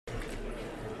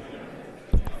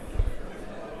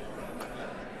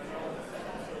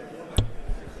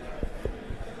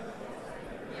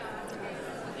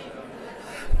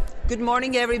Good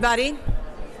morning, everybody.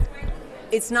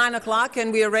 It's 9 o'clock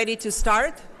and we are ready to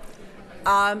start.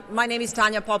 My name is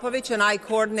Tanja Popović and I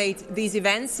coordinate these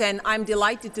events, and I'm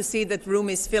delighted to see that room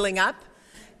is filling up.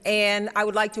 And I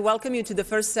would like to welcome you to the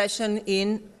first session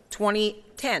in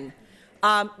 2010.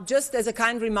 Just as a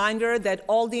kind reminder that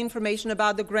all the information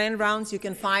about the grand rounds you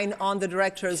can find on the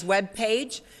director's web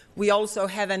page. We also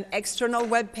have an external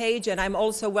web page, and I'm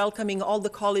also welcoming all the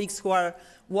colleagues who are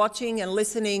watching and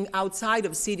listening outside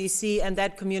of CDC, and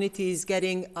that community is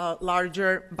getting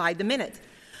larger by the minute.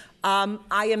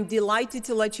 I am delighted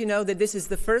to let you know that this is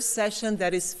the first session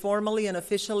that is formally and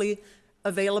officially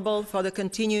available for the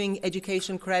continuing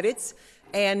education credits.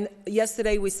 And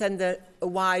yesterday we sent a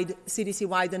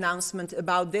CDC-wide announcement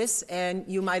about this, and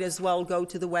you might as well go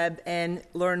to the web and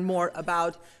learn more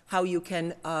about how you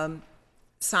can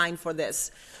sign for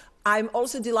this. I'm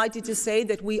also delighted to say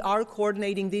that we are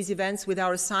coordinating these events with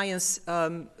our science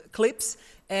clips,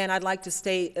 and I'd like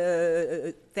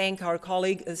to thank our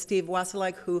colleague Steve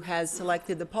Wasilek, who has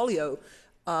selected the polio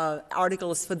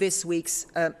articles for this week's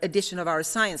edition of our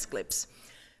science clips.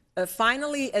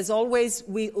 Finally, as always,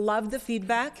 we love the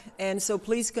feedback, and so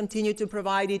please continue to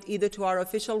provide it either to our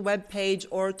official web page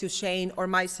or to Shane or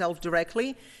myself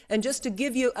directly. And just to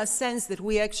give you a sense that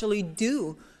we actually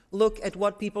do look at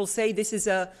what people say, this is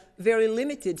a very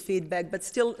limited feedback, but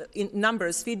still in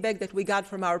numbers, feedback that we got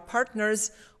from our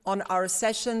partners on our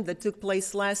session that took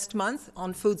place last month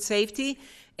on food safety.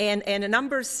 And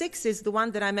number 6 is the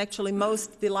one that I'm actually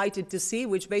most delighted to see,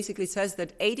 which basically says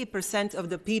that 80% of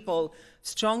the people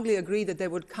strongly agree that they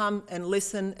would come and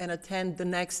listen and attend the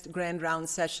next grand round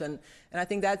session. And I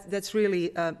think that's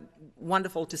really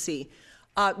wonderful to see.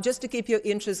 Just to keep your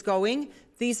interest going,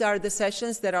 these are the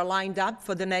sessions that are lined up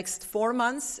for the next 4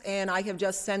 months, and I have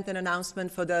just sent an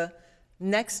announcement for the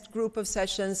next group of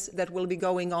sessions that will be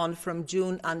going on from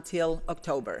June until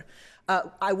October.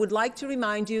 I would like to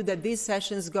remind you that these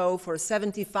sessions go for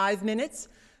 75 minutes,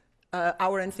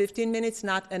 hour and 15 minutes,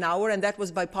 not an hour, and that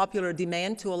was by popular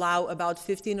demand to allow about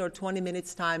 15 or 20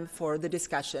 minutes time for the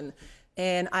discussion.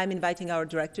 And I'm inviting our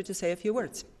director to say a few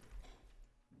words.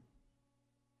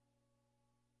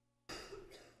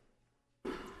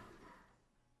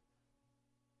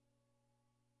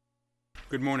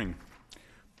 Good morning.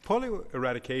 Polio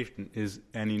eradication is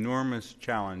an enormous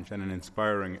challenge and an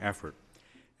inspiring effort.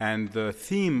 And the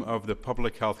theme of the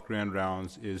public health grand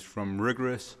rounds is from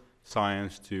rigorous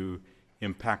science to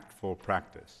impactful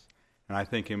practice. And I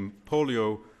think in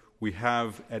polio, we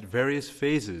have at various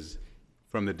phases,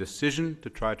 from the decision to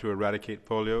try to eradicate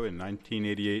polio in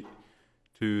 1988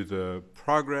 to the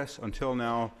progress until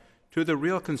now, to the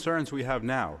real concerns we have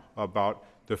now about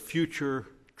the future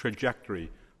trajectory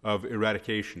of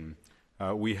eradication.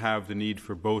 We have the need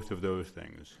for both of those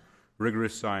things,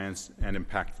 rigorous science and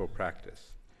impactful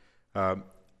practice.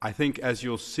 I think, as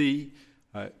you'll see,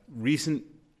 recent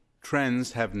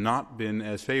trends have not been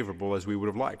as favorable as we would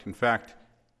have liked. In fact,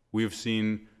 we have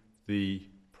seen the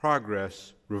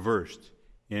progress reversed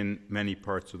in many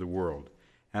parts of the world.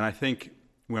 And I think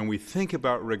when we think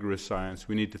about rigorous science,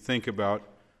 we need to think about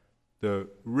the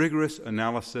rigorous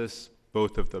analysis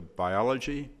both of the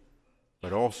biology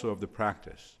but also of the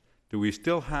practice. Do we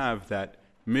still have that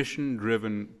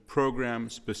mission-driven,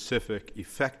 program-specific,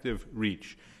 effective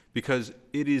reach? Because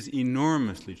it is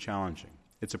enormously challenging.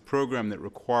 It's a program that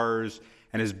requires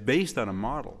and is based on a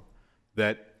model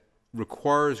that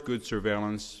requires good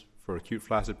surveillance for acute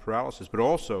flaccid paralysis, but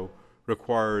also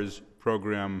requires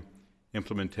program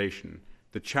implementation.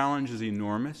 The challenge is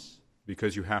enormous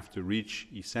because you have to reach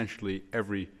essentially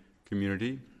every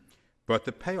community, but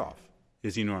the payoff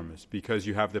is enormous because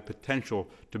you have the potential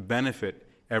to benefit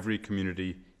every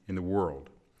community in the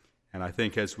world. And I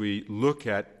think as we look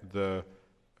at the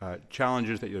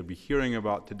challenges that you'll be hearing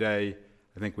about today,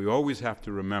 I think we always have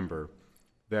to remember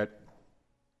that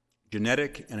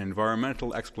genetic and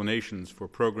environmental explanations for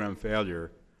program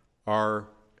failure are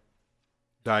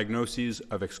diagnoses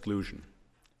of exclusion.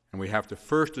 And we have to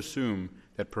first assume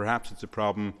that perhaps it's a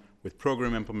problem with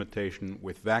program implementation,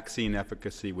 with vaccine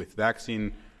efficacy, with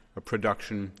vaccine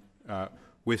production,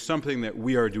 with something that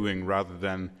we are doing rather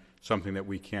than something that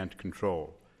we can't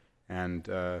control. And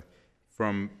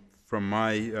from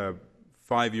my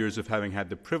 5 years of having had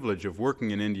the privilege of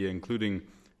working in India, including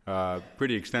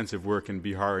pretty extensive work in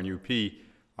Bihar and UP,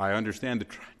 I understand the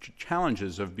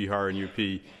challenges of Bihar and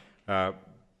UP,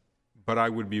 but I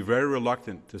would be very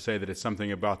reluctant to say that it's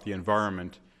something about the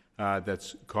environment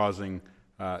that's causing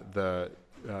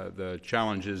the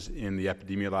challenges in the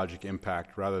epidemiologic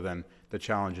impact rather than the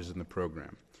challenges in the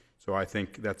program. So I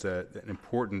think that's an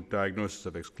important diagnosis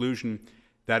of exclusion.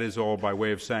 that is all by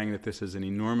way of saying that this is an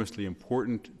enormously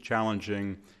important,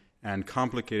 challenging, and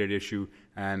complicated issue,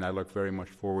 and I look very much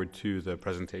forward to the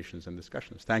presentations and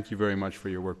discussions. Thank you very much for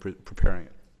your work preparing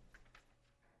it.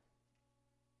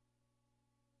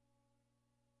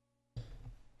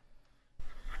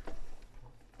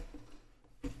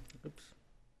 Oops.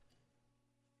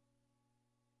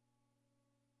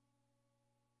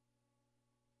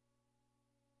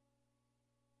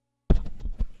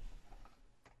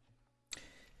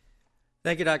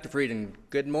 Thank you, Dr. Frieden.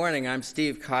 Good morning. I'm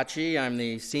Steve Kochi. I'm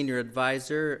the Senior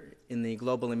Advisor in the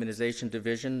Global Immunization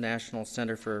Division, National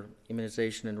Center for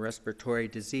Immunization and Respiratory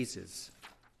Diseases.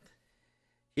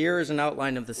 Here is an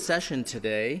outline of the session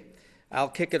today. I'll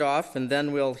kick it off, and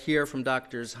then we'll hear from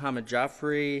Drs. Hamid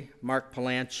Jaffrey, Mark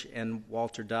Palanch, and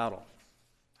Walter Dowdle.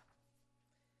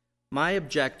 My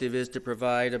objective is to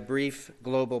provide a brief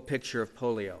global picture of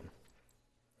polio.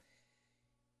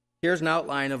 Here's an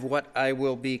outline of what I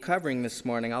will be covering this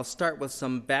morning. I'll start with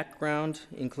some background,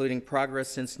 including progress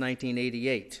since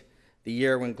 1988, the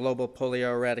year when global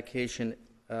polio eradication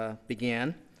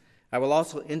began. I will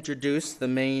also introduce the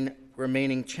main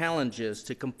remaining challenges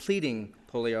to completing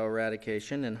polio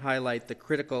eradication and highlight the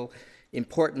critical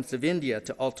importance of India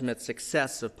to ultimate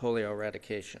success of polio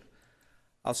eradication.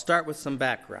 I'll start with some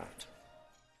background.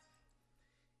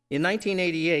 In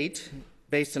 1988,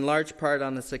 based in large part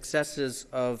on the successes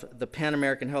of the Pan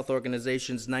American Health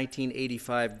Organization's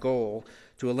 1985 goal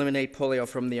to eliminate polio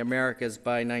from the Americas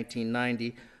by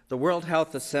 1990, the World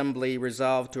Health Assembly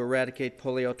resolved to eradicate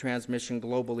polio transmission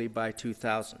globally by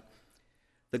 2000.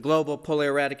 The Global Polio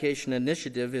Eradication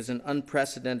Initiative is an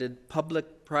unprecedented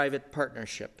public-private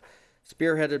partnership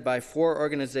spearheaded by 4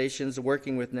 organizations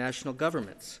working with national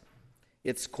governments.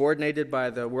 It's coordinated by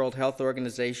the World Health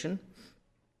Organization.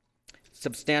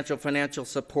 Substantial financial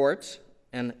support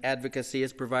and advocacy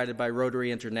is provided by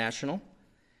Rotary International.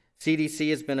 CDC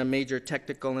has been a major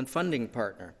technical and funding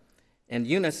partner, and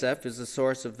UNICEF is a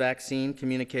source of vaccine,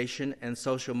 communication, and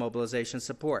social mobilization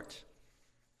support.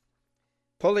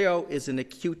 Polio is an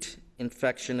acute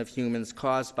infection of humans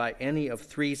caused by any of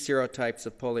 3 serotypes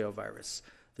of poliovirus,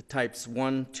 the types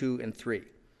 1, 2, and 3.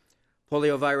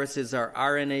 Polioviruses are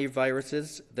RNA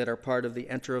viruses that are part of the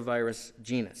enterovirus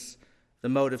genus. The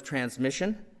mode of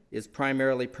transmission is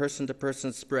primarily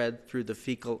person-to-person spread through the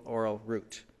fecal-oral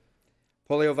route.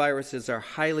 Polioviruses are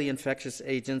highly infectious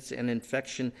agents, and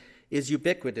infection is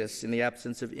ubiquitous in the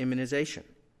absence of immunization.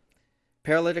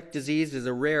 Paralytic disease is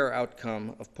a rare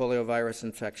outcome of poliovirus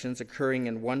infections, occurring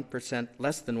in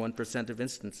less than 1% of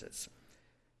instances.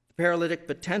 The paralytic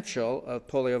potential of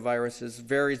polioviruses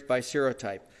varies by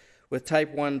serotype, with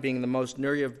type 1 being the most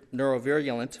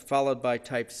neurovirulent, followed by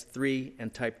types 3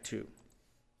 and type 2.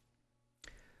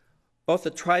 Both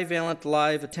a trivalent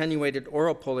live attenuated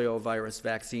oral poliovirus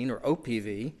vaccine, or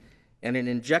OPV, and an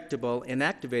injectable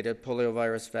inactivated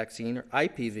poliovirus vaccine, or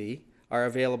IPV, are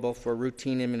available for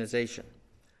routine immunization.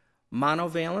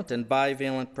 Monovalent and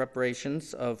bivalent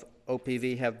preparations of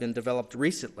OPV have been developed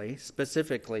recently,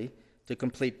 specifically to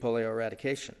complete polio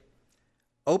eradication.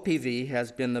 OPV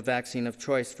has been the vaccine of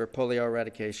choice for polio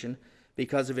eradication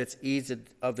because of its ease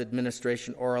of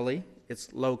administration orally,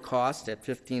 its low cost at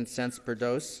 15 cents per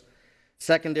dose,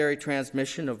 secondary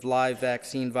transmission of live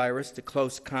vaccine virus to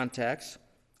close contacts,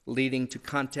 leading to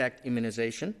contact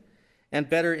immunization, and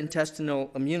better intestinal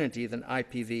immunity than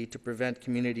IPV to prevent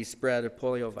community spread of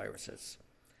polioviruses.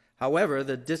 However,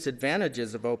 the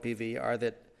disadvantages of OPV are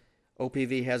that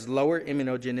OPV has lower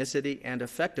immunogenicity and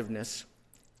effectiveness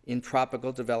in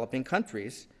tropical developing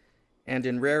countries, and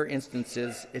in rare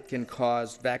instances, it can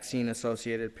cause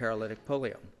vaccine-associated paralytic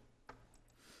polio.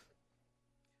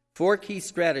 4 key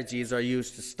strategies are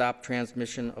used to stop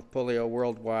transmission of polio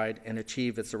worldwide and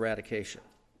achieve its eradication.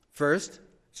 First,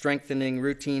 strengthening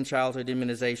routine childhood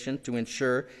immunization to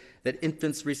ensure that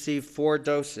infants receive 4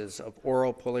 doses of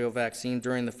oral polio vaccine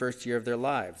during the first year of their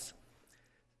lives.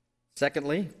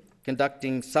 Secondly,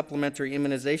 conducting supplementary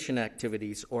immunization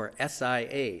activities, or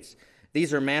SIAs.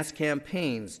 These are mass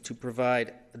campaigns to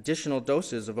provide additional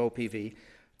doses of OPV,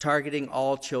 targeting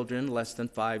all children less than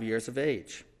 5 years of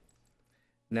age.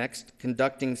 Next,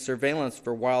 conducting surveillance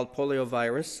for wild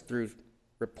poliovirus through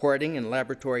reporting and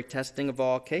laboratory testing of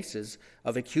all cases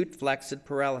of acute flaccid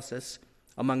paralysis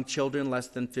among children less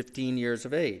than 15 years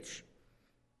of age.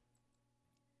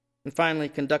 And finally,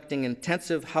 conducting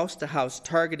intensive house-to-house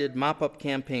targeted mop-up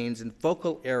campaigns in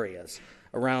focal areas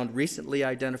around recently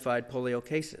identified polio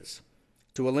cases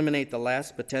to eliminate the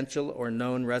last potential or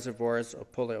known reservoirs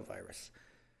of poliovirus.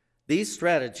 These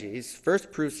strategies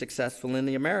first proved successful in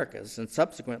the Americas and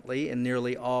subsequently in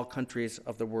nearly all countries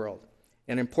of the world.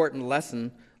 An important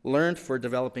lesson learned for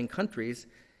developing countries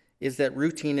is that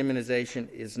routine immunization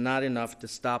is not enough to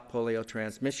stop polio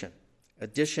transmission.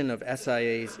 Addition of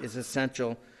SIAs is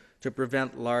essential to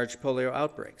prevent large polio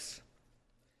outbreaks.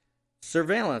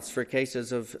 Surveillance for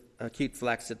cases of acute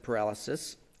flaccid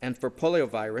paralysis and for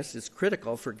poliovirus is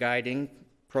critical for guiding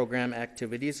program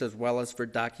activities as well as for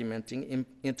documenting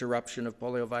interruption of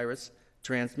poliovirus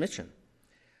transmission.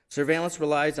 Surveillance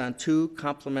relies on two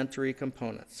complementary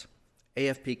components: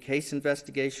 AFP case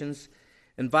investigations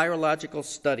and virological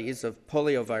studies of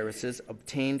polioviruses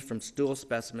obtained from stool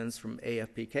specimens from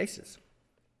AFP cases.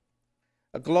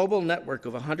 A global network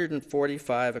of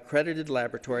 145 accredited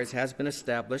laboratories has been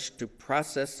established to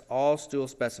process all stool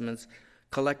specimens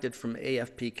collected from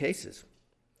AFP cases.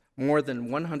 More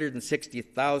than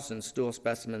 160,000 stool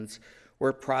specimens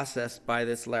were processed by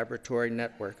this laboratory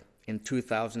network in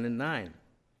 2009.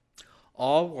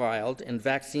 All wild and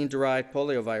vaccine-derived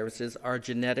polioviruses are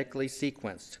genetically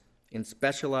sequenced in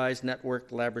specialized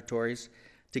network laboratories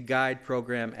to guide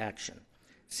program action.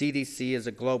 CDC is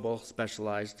a global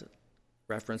specialized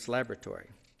reference laboratory.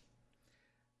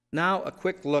 Now, a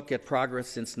quick look at progress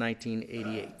since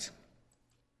 1988.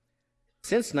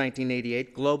 Since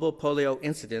 1988, global polio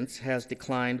incidence has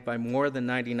declined by more than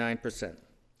 99%,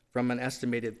 from an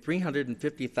estimated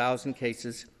 350,000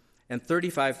 cases and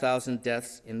 35,000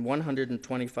 deaths in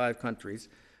 125 countries,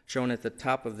 shown at the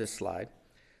top of this slide,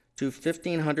 to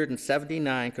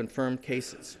 1,579 confirmed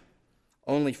cases.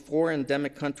 Only 4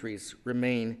 endemic countries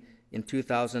remain in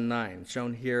 2009,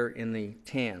 shown here in the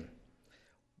tan.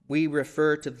 We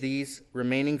refer to these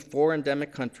remaining 4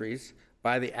 endemic countries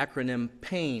by the acronym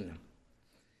PAIN.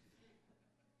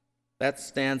 That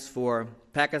stands for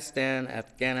Pakistan,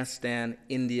 Afghanistan,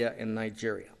 India, and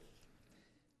Nigeria.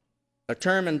 The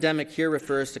term endemic here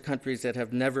refers to countries that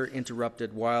have never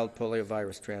interrupted wild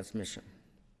poliovirus transmission.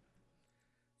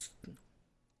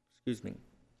 Excuse me.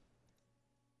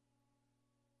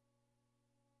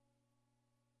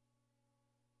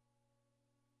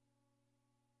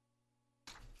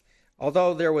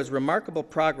 Although there was remarkable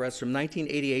progress from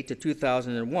 1988 to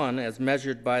 2001, as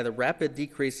measured by the rapid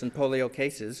decrease in polio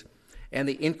cases and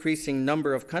the increasing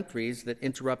number of countries that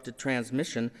interrupted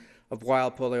transmission of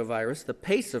wild poliovirus, the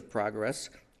pace of progress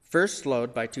first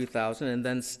slowed by 2000 and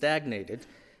then stagnated,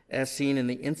 as seen in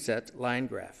the inset line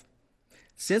graph.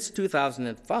 Since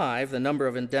 2005, the number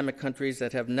of endemic countries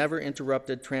that have never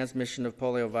interrupted transmission of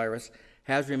poliovirus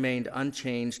has remained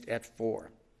unchanged at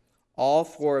 4. All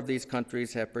 4 of these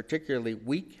countries have particularly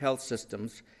weak health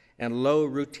systems and low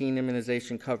routine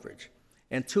immunization coverage,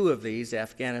 and 2 of these,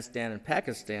 Afghanistan and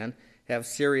Pakistan, have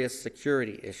serious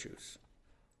security issues.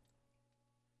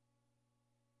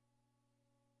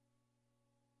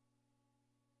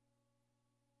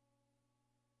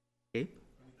 Okay.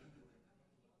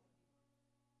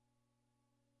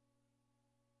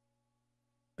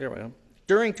 There we go.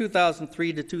 During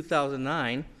 2003 to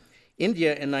 2009,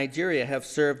 India and Nigeria have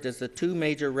served as the 2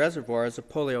 major reservoirs of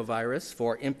poliovirus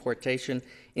for importation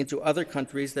into other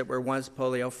countries that were once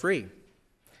polio-free.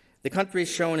 The countries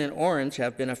shown in orange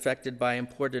have been affected by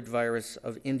imported virus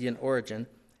of Indian origin,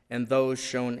 and those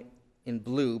shown in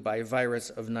blue by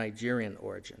virus of Nigerian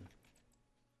origin.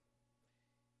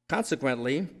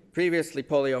 Consequently, previously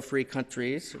polio-free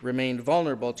countries remained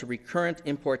vulnerable to recurrent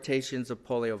importations of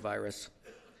poliovirus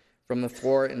from the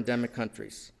 4 endemic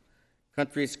countries.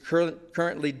 Countries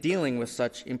currently dealing with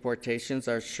such importations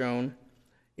are shown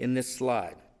in this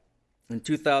slide. In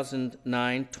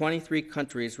 2009, 23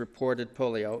 countries reported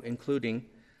polio, including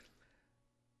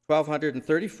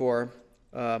 1,234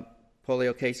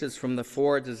 polio cases from the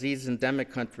 4 disease-endemic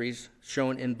countries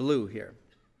shown in blue here,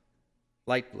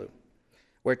 light blue,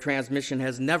 where transmission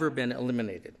has never been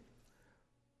eliminated.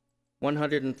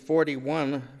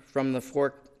 141 from the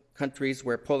 4 countries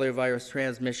where poliovirus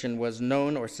transmission was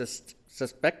known or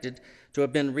suspected to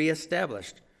have been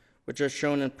reestablished, which are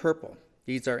shown in purple.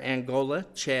 These are Angola,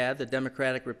 Chad, the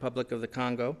Democratic Republic of the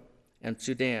Congo, and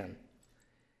Sudan.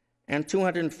 And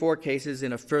 204 cases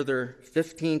in a further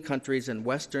 15 countries in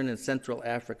Western and Central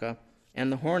Africa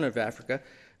and the Horn of Africa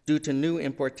due to new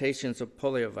importations of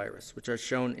poliovirus, which are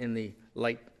shown in the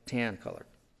light tan color.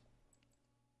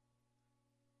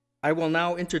 I will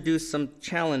now introduce some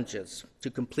challenges to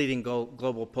completing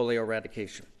global polio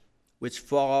eradication, which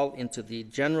fall into the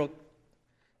general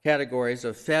categories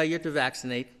of failure to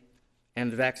vaccinate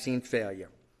and vaccine failure.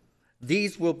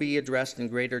 These will be addressed in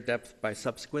greater depth by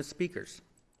subsequent speakers.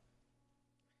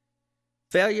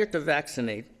 Failure to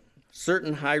vaccinate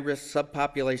certain high-risk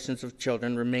subpopulations of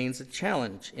children remains a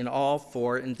challenge in all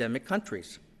 4 endemic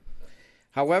countries.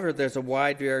 However, there's a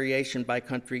wide variation by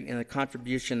country in the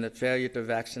contribution that failure to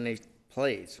vaccinate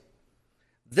plays.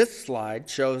 This slide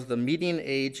shows the median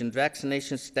age and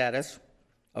vaccination status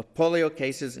of polio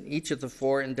cases in each of the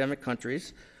 4 endemic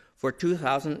countries for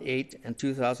 2008 and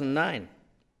 2009.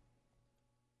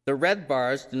 The red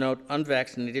bars denote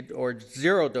unvaccinated or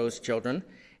zero-dose children,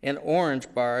 and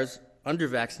orange bars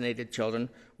undervaccinated children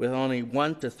with only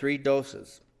 1 to 3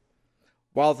 doses,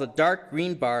 while the dark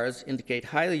green bars indicate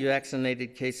highly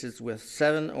vaccinated cases with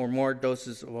 7 or more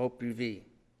doses of OPV.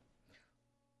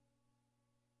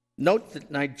 Note that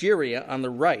Nigeria on the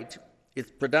right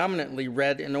is predominantly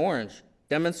red and orange,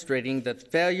 demonstrating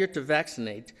that failure to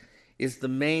vaccinate is the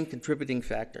main contributing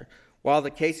factor, while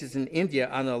the cases in India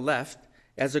on the left,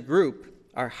 as a group,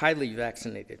 are highly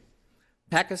vaccinated.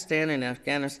 Pakistan and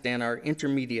Afghanistan are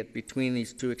intermediate between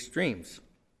these two extremes.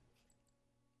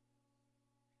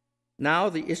 Now,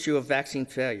 the issue of vaccine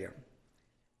failure.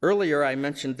 Earlier, I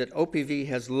mentioned that OPV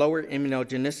has lower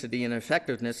immunogenicity and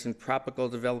effectiveness in tropical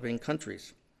developing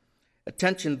countries.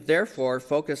 Attention, therefore,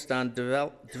 focused on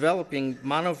developing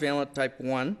monovalent type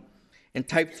 1 and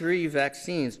type 3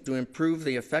 vaccines to improve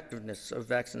the effectiveness of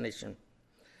vaccination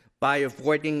by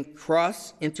avoiding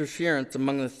cross-interference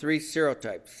among the 3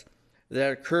 serotypes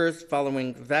that occurs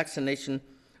following vaccination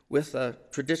with a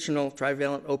traditional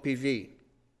trivalent OPV.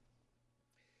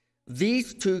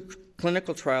 These 2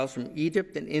 clinical trials from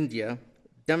Egypt and India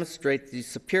demonstrate the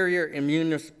superior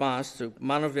immune response to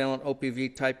monovalent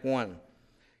OPV type 1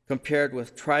 compared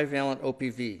with trivalent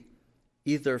OPV,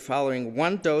 either following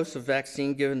 1 dose of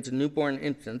vaccine given to newborn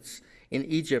infants in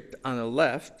Egypt on the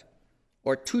left,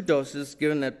 or 2 doses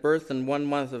given at birth and 1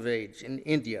 month of age in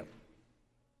India.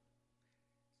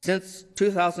 Since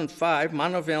 2005,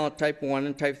 monovalent type 1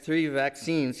 and type 3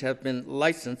 vaccines have been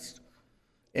licensed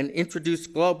and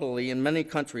introduced globally in many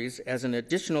countries as an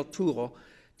additional tool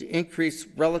to increase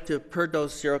relative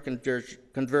per-dose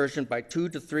seroconversion by 2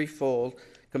 to 3-fold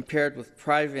compared with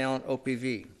trivalent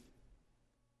OPV.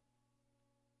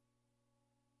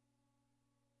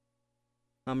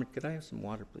 Could I have some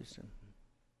water, please, sir?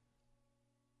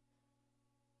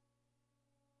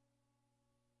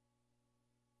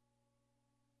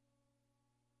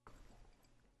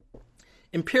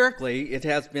 Empirically, it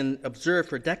has been observed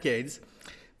for decades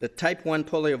that type 1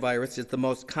 poliovirus is the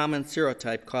most common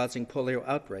serotype causing polio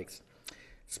outbreaks,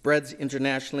 spreads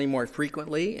internationally more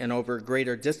frequently and over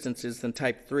greater distances than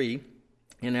type 3,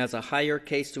 and has a higher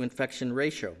case-to-infection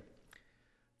ratio.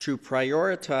 To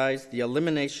prioritize the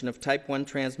elimination of type 1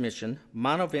 transmission,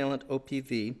 monovalent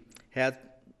OPV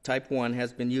type 1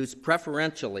 has been used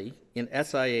preferentially in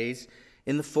SIAs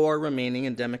in the 4 remaining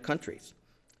endemic countries.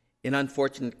 An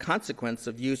unfortunate consequence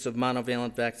of use of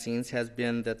monovalent vaccines has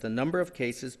been that the number of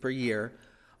cases per year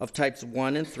of types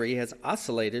 1 and 3 has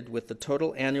oscillated, with the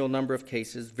total annual number of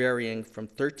cases varying from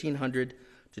 1,300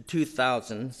 to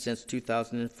 2,000 since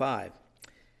 2005.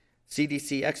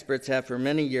 CDC experts have for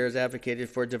many years advocated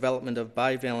for development of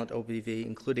bivalent OPV,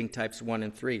 including types 1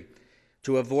 and 3,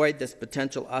 to avoid this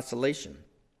potential oscillation.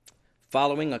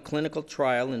 Following a clinical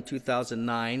trial in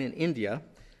 2009 in India,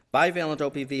 bivalent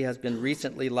OPV has been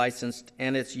recently licensed,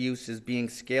 and its use is being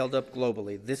scaled up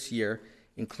globally this year,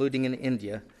 including in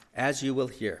India, as you will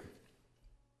hear.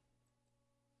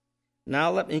 Now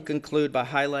let me conclude by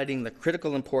highlighting the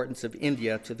critical importance of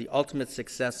India to the ultimate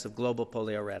success of global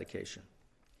polio eradication.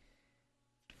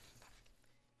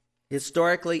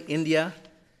 Historically, India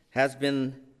has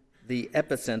been the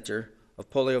epicenter of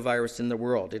poliovirus in the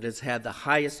world. It has had the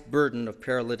highest burden of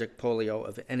paralytic polio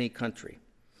of any country.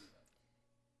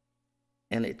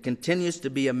 And it continues to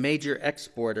be a major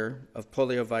exporter of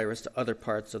poliovirus to other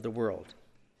parts of the world.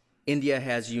 India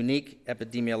has unique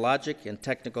epidemiologic and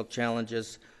technical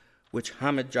challenges, which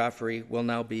Hamid Jafri will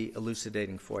now be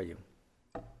elucidating for you.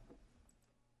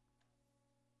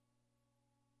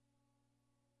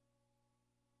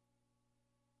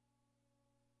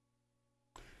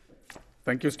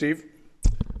 Thank you, Steve.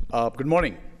 Good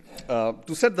morning.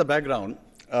 To set the background,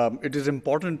 it is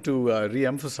important to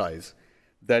re-emphasize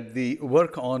that the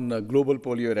work on global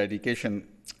polio eradication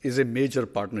is a major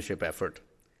partnership effort.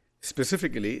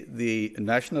 Specifically, the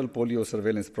National Polio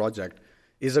Surveillance Project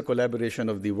is a collaboration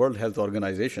of the World Health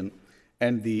Organization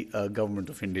and the Government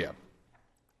of India.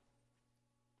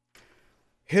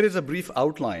 Here is a brief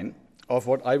outline of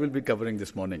what I will be covering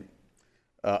this morning.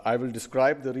 I will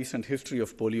describe the recent history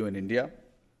of polio in India,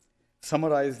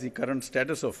 summarize the current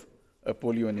status of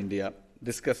polio in India,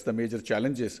 discuss the major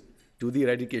challenges to the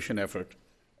eradication effort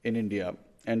in India,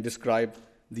 and describe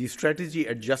the strategy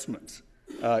adjustments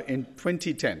in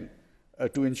 2010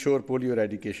 to ensure polio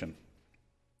eradication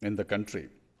in the country.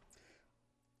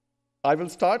 I will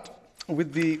start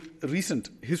with the recent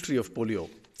history of polio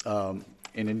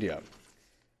in India.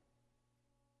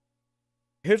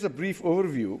 Here's a brief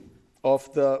overview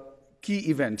of the key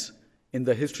events in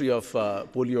the history of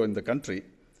polio in the country.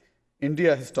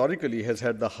 India historically has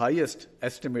had the highest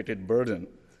estimated burden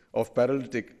of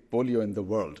paralytic polio in the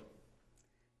world.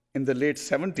 In the late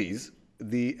 70s,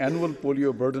 the annual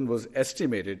polio burden was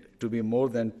estimated to be more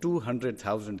than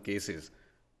 200,000 cases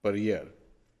per year.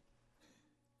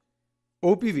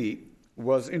 OPV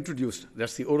was introduced,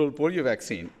 that's the oral polio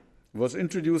vaccine, was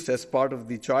introduced as part of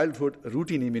the childhood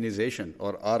routine immunization,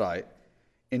 or RI,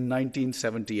 in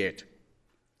 1978.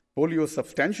 Polio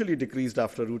substantially decreased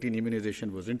after routine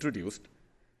immunization was introduced,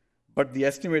 but the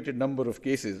estimated number of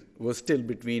cases was still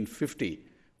between 50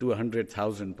 to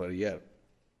 100,000 per year.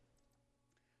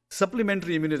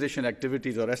 Supplementary immunization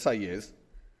activities, or SIAs,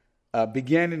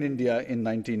 began in India in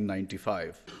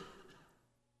 1995.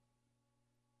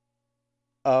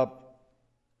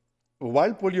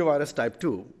 Wild poliovirus type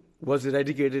 2 was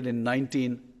eradicated in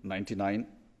 1999,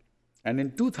 and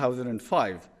in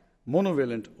 2005,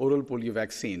 monovalent oral polio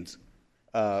vaccines,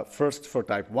 first for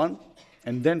type 1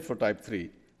 and then for type 3,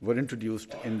 were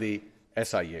introduced in the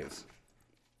SIAs.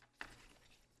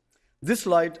 This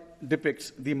slide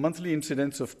depicts the monthly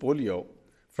incidence of polio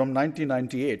from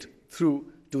 1998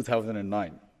 through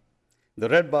 2009. The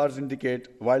red bars indicate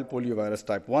wild poliovirus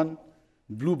type 1,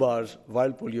 blue bars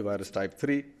wild poliovirus type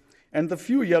 3, and the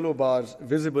few yellow bars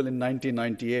visible in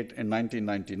 1998 and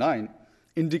 1999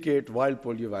 indicate wild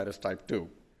poliovirus type 2.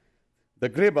 The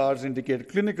gray bars indicate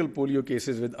clinical polio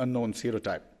cases with unknown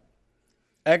serotype.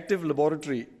 Active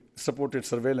laboratory-supported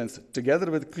surveillance,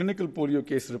 together with clinical polio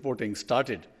case reporting,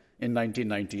 started in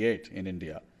 1998 in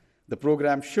India. The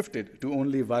program shifted to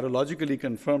only virologically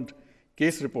confirmed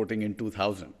case reporting in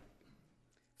 2000.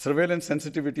 Surveillance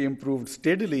sensitivity improved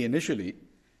steadily initially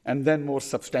and then more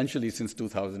substantially since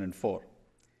 2004.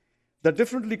 The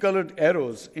differently colored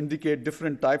arrows indicate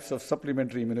different types of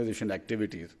supplementary immunization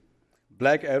activities.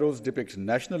 Black arrows depict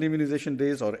national immunization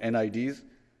days, or NIDs.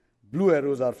 Blue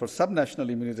arrows are for subnational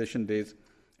immunization days,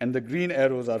 and the green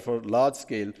arrows are for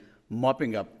large-scale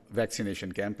mopping up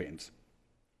vaccination campaigns.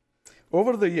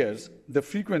 Over the years, the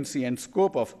frequency and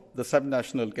scope of the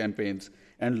subnational campaigns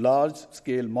and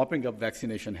large-scale mopping up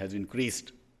vaccination has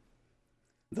increased.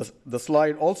 The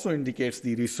slide also indicates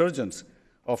the resurgence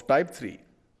of type 3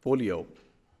 polio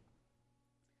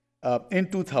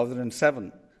in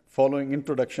 2007, following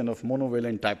introduction of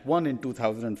monovalent type 1 in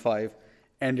 2005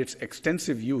 and its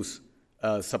extensive use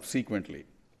subsequently.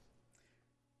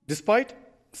 Despite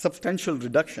substantial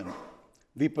reduction,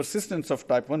 the persistence of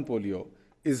type 1 polio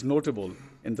is notable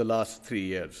in the last 3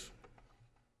 years.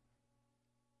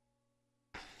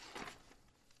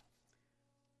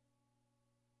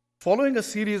 Following a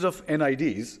series of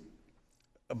NIDs,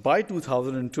 by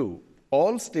 2002,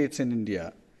 all states in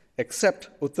India, except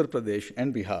Uttar Pradesh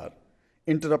and Bihar,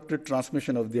 interrupted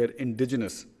transmission of their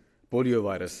indigenous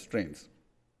poliovirus strains.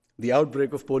 The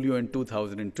outbreak of polio in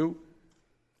 2002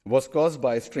 was caused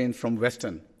by strains from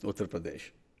western Uttar Pradesh.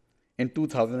 In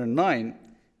 2009,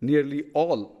 nearly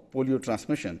all polio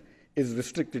transmission is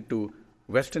restricted to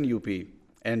western UP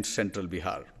and central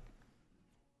Bihar.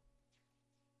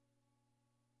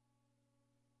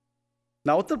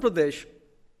 Now, Uttar Pradesh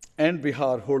and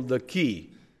Bihar hold the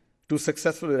key to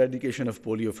successful eradication of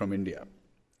polio from India.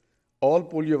 All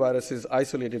polioviruses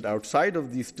isolated outside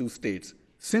of these two states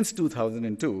since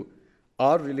 2002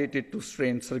 are related to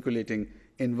strains circulating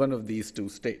in one of these two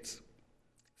states.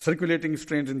 Circulating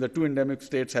strains in the two endemic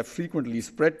states have frequently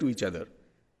spread to each other.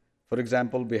 For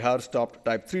example, Bihar stopped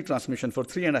type 3 transmission for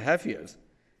 3.5 years,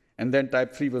 and then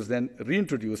type 3 was then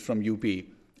reintroduced from UP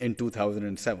in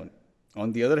 2007.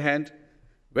 On the other hand,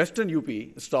 Western UP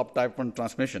stopped type 1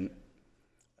 transmission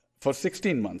for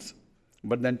 16 months,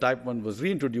 but then type 1 was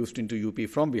reintroduced into UP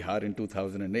from Bihar in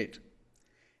 2008.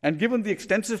 And given the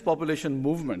extensive population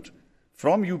movement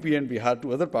from UP and Bihar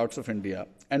to other parts of India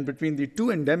and between the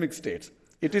two endemic states,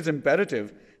 it is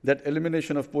imperative that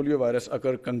elimination of poliovirus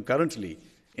occur concurrently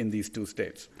in these two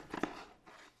states.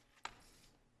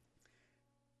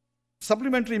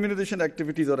 Supplementary immunization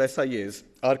activities, or SIAs,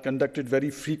 are conducted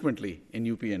very frequently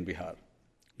in UP and Bihar,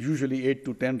 usually 8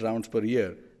 to 10 rounds per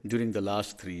year during the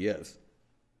last 3 years.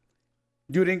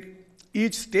 During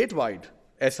each statewide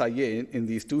SIA in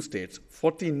these two states,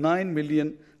 49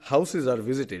 million houses are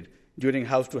visited during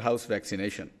house-to-house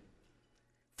vaccination.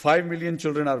 5 million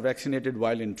children are vaccinated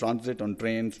while in transit on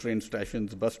trains, train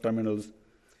stations, bus terminals,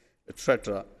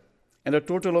 etc. And a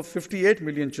total of 58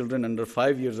 million children under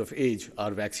 5 years of age are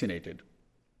vaccinated.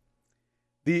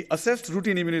 The assessed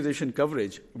routine immunization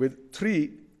coverage with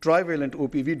 3 trivalent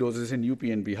OPV doses in UP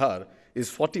and Bihar is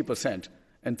 40%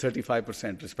 and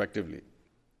 35% respectively.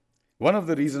 One of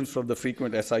the reasons for the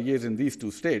frequent SIAs in these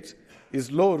two states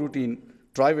is low routine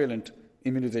trivalent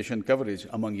immunization coverage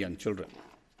among young children.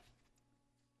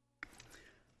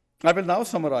 I will now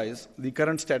summarize the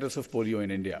current status of polio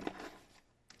in India.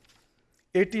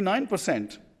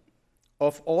 89%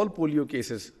 of all polio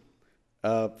cases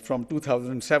from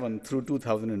 2007 through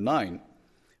 2009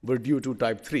 were due to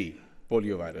type 3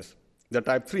 poliovirus. The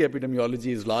type 3 epidemiology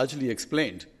is largely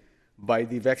explained by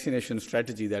the vaccination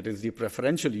strategy, that is, the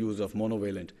preferential use of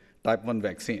monovalent type 1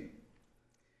 vaccine.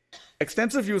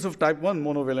 Extensive use of type 1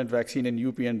 monovalent vaccine in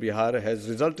UP and Bihar has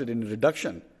resulted in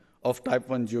reduction of type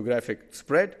 1 geographic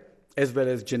spread as well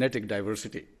as genetic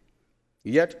diversity.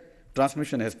 Yet,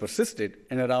 transmission has persisted,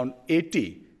 and around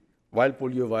 80 wild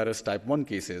poliovirus type 1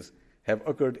 cases have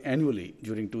occurred annually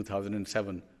during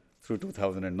 2007 through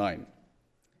 2009.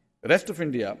 The rest of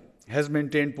India has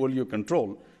maintained polio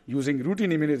control using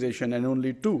routine immunization and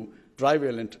only 2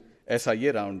 trivalent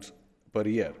SIA rounds per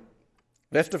year.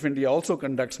 Rest of India also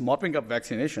conducts mopping up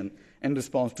vaccination in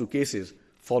response to cases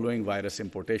following virus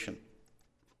importation.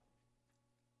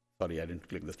 Sorry, I didn't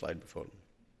click the slide before.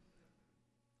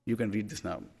 You can read this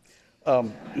now.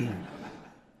 I'm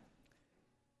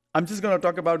just going to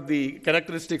talk about the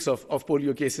characteristics of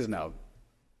polio cases now.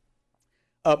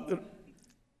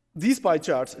 These pie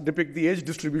charts depict the age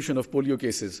distribution of polio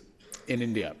cases in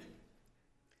India.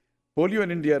 Polio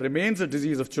in India remains a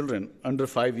disease of children under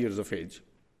 5 years of age,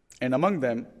 and among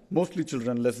them, mostly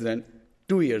children less than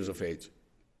 2 years of age.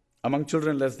 Among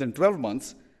children less than 12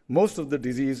 months, most of the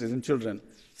disease is in children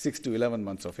 6 to 11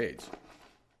 months of age.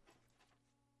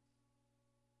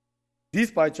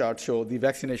 These pie charts show the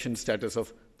vaccination status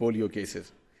of polio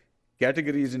cases.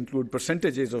 Categories include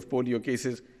percentages of polio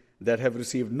cases that have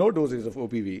received no doses of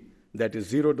OPV, that is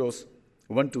 0 dose,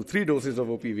 1 to 3 doses of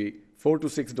OPV, 4 to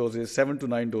 6 doses, 7 to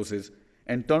 9 doses,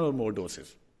 and 10 or more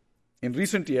doses. In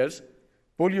recent years,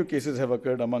 polio cases have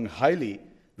occurred among highly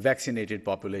vaccinated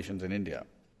populations in India.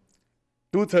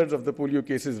 2/3 of the polio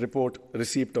cases report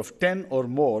receipt of 10 or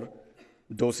more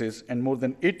doses, and more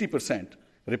than 80%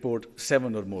 report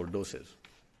 7 or more doses.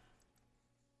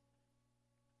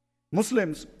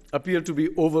 Muslims appear to be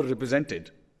overrepresented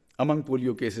among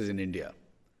polio cases in India.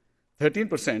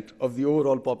 13% of the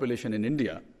overall population in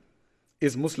India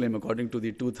is Muslim according to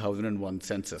the 2001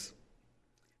 census.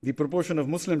 The proportion of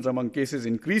Muslims among cases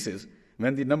increases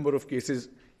when the number of cases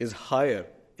is higher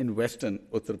in western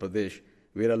Uttar Pradesh,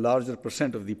 where a larger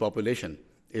percent of the population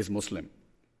is Muslim.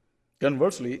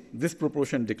 Conversely, this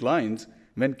proportion declines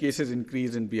when cases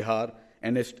increase in Bihar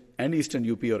and eastern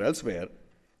UP or elsewhere,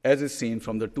 as is seen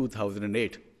from the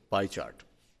 2008 pie chart.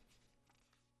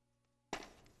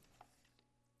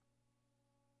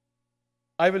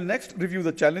 I will next review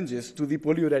the challenges to the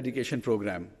polio eradication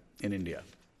program in India.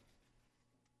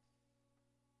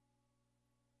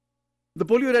 The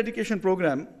polio eradication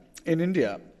program in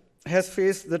India has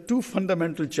faced the two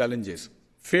fundamental challenges: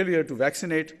 failure to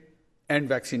vaccinate and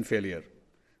vaccine failure.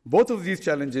 Both of these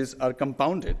challenges are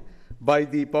compounded by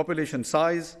the population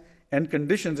size and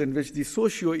conditions in which the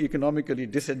socio-economically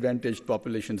disadvantaged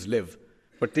populations live,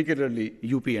 particularly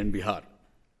UP and Bihar.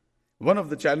 One of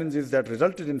the challenges that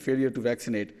resulted in failure to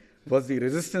vaccinate was the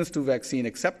resistance to vaccine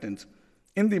acceptance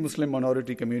in the Muslim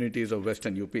minority communities of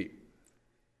Western UP.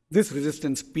 This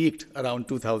resistance peaked around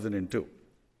 2002.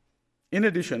 In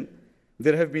addition,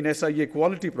 there have been SIA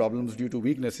quality problems due to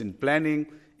weakness in planning,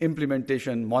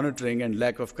 implementation, monitoring, and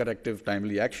lack of corrective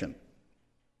timely action.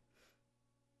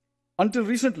 Until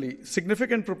recently,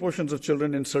 significant proportions of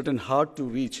children in certain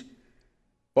hard-to-reach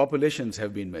populations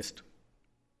have been missed.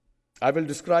 I will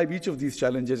describe each of these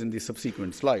challenges in the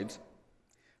subsequent slides.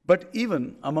 But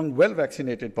even among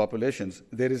well-vaccinated populations,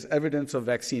 there is evidence of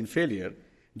vaccine failure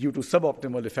due to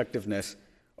suboptimal effectiveness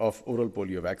of oral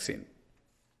polio vaccine.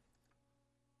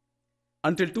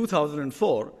 Until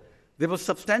 2004, there was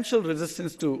substantial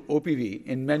resistance to OPV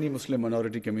in many Muslim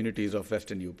minority communities of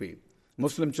Western UP.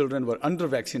 Muslim children were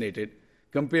under-vaccinated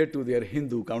compared to their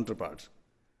Hindu counterparts.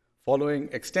 Following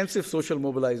extensive social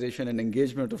mobilization and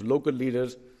engagement of local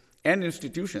leaders and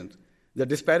institutions, the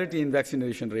disparity in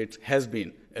vaccination rates has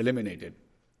been eliminated.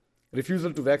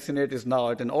 Refusal to vaccinate is now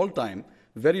at an all-time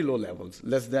very low levels,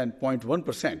 less than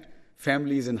 0.1%.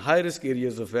 Families in high-risk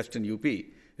areas of Western UP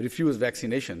refuse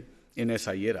vaccination in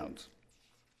SIA rounds.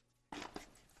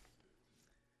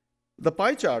 The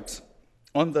pie charts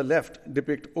on the left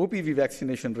depict OPV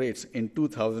vaccination rates in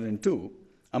 2002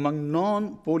 among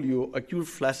non-polio acute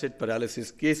flaccid paralysis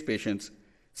case patients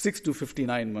 6 to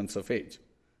 59 months of age.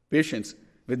 Patients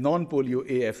with non-polio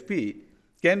AFP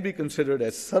can be considered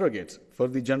as surrogates for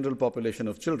the general population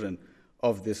of children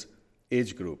of this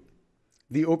age group.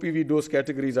 The OPV dose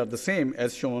categories are the same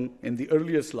as shown in the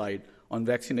earlier slide on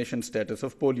vaccination status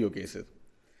of polio cases.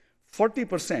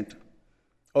 40%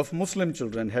 of Muslim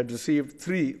children had received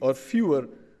 3 or fewer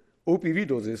OPV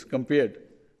doses compared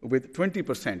with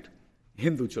 20%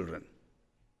 Hindu children.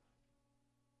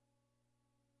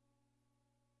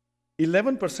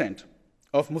 11%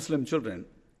 of Muslim children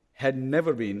had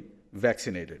never been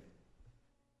vaccinated.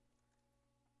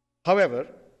 However,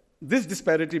 this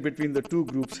disparity between the two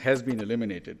groups has been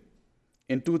eliminated.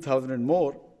 In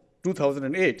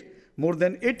 2008, more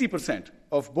than 80%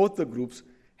 of both the groups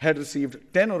had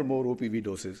received 10 or more OPV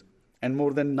doses, and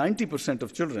more than 90%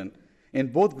 of children in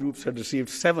both groups had received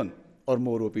 7 or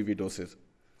more OPV doses.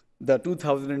 The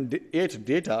 2008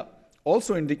 data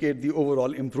also indicate the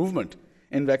overall improvement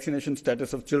in vaccination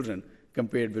status of children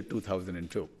compared with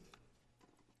 2002.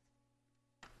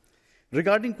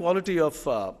 Regarding quality of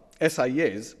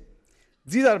SIAs,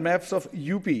 these are maps of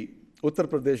UP, Uttar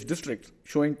Pradesh districts,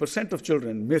 showing percent of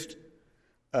children missed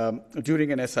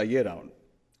during an SIA round.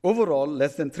 Overall,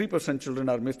 less than 3% children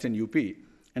are missed in UP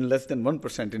and less than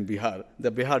 1% in Bihar.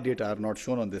 The Bihar data are not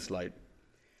shown on this slide.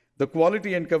 The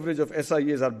quality and coverage of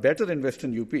SIAs are better in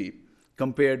Western UP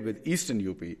compared with Eastern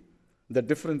UP. The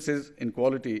differences in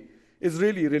quality is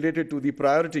really related to the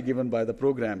priority given by the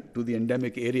program to the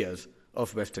endemic areas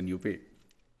of Western UP.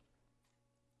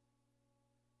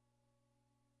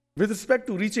 With respect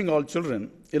to reaching all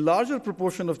children, a larger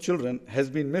proportion of children has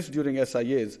been missed during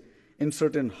SIAs in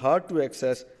certain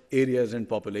hard-to-access areas and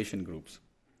population groups.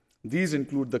 These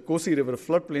include the Kosi River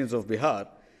floodplains of Bihar,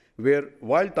 where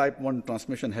wild type 1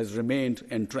 transmission has remained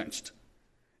entrenched,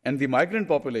 and the migrant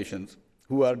populations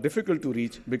who are difficult to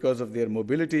reach because of their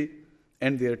mobility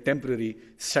and their temporary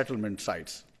settlement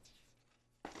sites.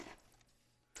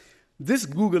 This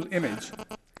Google image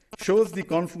shows the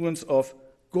confluence of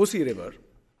Kosi River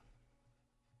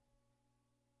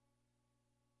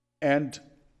and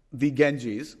the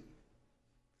Ganges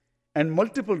and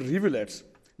multiple rivulets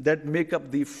that make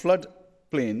up the flood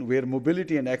plain where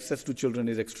mobility and access to children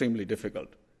is extremely difficult.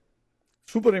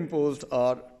 Superimposed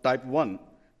are type 1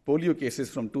 polio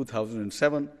cases from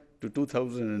 2007 to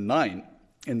 2009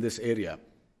 in this area.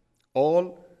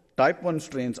 All type 1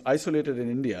 strains isolated in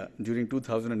India during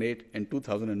 2008 and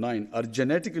 2009 are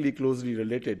genetically closely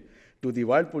related to the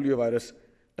wild poliovirus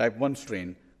type 1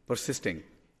 strain persisting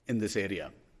in this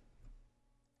area.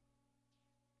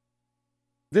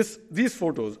 These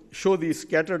photos show the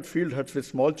scattered field huts with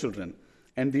small children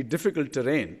and the difficult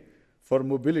terrain for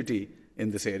mobility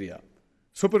in this area.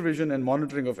 Supervision and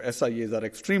monitoring of SIAs are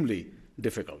extremely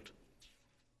difficult.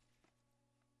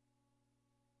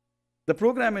 The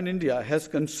program in India has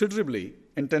considerably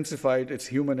intensified its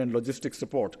human and logistic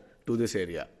support to this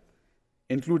area,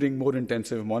 including more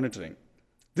intensive monitoring.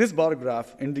 This bar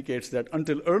graph indicates that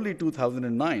until early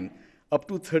 2009, up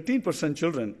to 13%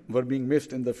 children were being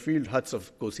missed in the field huts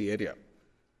of Kosi area.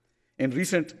 In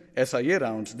recent SIA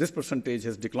rounds, this percentage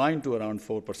has declined to around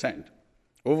 4%.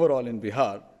 Overall, in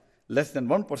Bihar, less than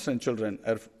 1% children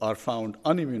are found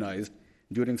unimmunized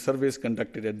during surveys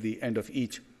conducted at the end of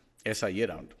each SIA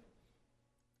round.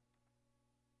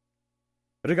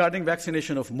 Regarding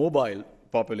vaccination of mobile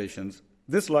populations,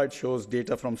 this slide shows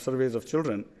data from surveys of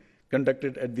children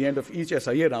conducted at the end of each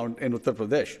SIA round in Uttar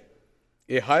Pradesh.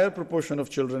 A higher proportion of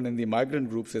children in the migrant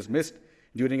groups is missed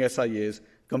during SIAs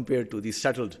compared to the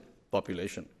settled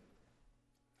population.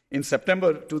 In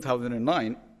September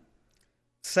 2009,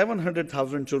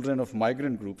 700,000 children of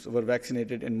migrant groups were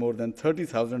vaccinated in more than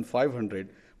 30,500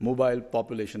 mobile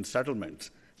population settlements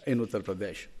in Uttar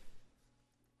Pradesh.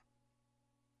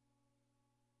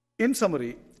 In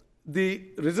summary, the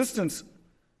resistance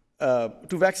to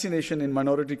vaccination in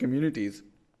minority communities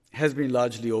has been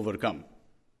largely overcome.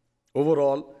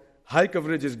 Overall, high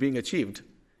coverage is being achieved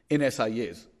in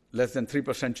SIAs. Less than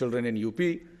 3% children in UP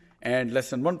and less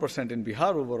than 1% in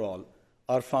Bihar overall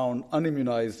are found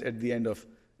unimmunized at the end of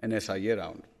an SIA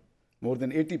round. More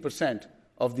than 80%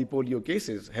 of the polio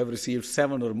cases have received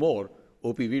 7 or more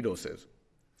OPV doses.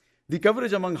 The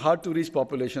coverage among hard-to-reach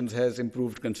populations has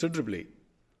improved considerably.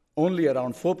 Only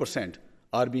around 4%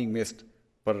 are being missed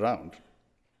per round.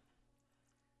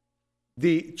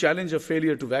 The challenge of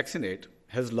failure to vaccinate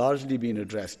has largely been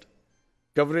addressed.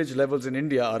 Coverage levels in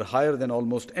India are higher than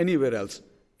almost anywhere else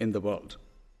in the world.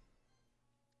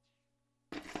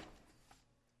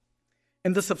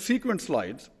 In the subsequent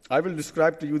slides, I will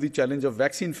describe to you the challenge of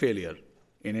vaccine failure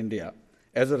in India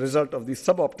as a result of the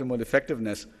suboptimal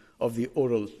effectiveness of the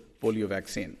oral polio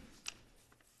vaccine.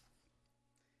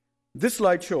 This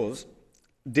slide shows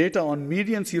data on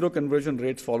median seroconversion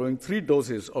rates following 3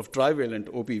 doses of trivalent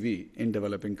OPV in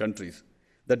developing countries.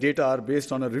 The data are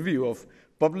based on a review of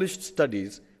published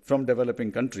studies from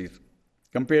developing countries.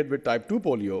 Compared with type 2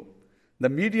 polio, the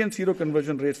median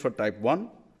seroconversion rates for type 1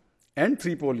 and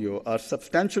 3 polio are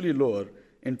substantially lower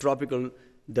in tropical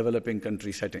developing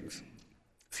country settings.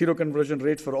 Seroconversion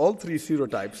rates for all three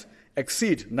serotypes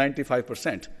exceed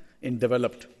 95% in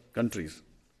developed countries.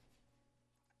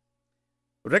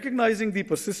 Recognizing the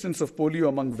persistence of polio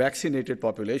among vaccinated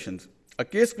populations, a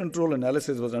case control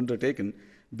analysis was undertaken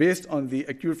based on the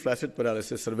acute flaccid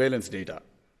paralysis surveillance data,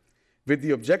 with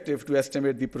the objective to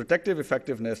estimate the protective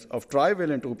effectiveness of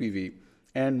trivalent OPV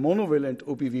and monovalent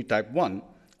OPV type 1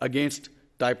 against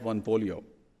type 1 polio.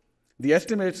 The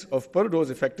estimates of per dose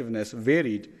effectiveness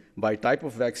varied by type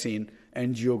of vaccine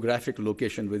and geographic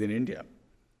location within India.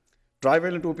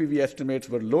 Trivalent OPV estimates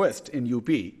were lowest in UP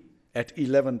at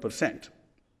 11%.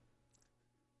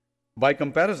 By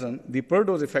comparison, the per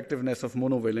dose effectiveness of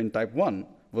monovalent type 1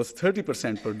 was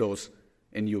 30% per dose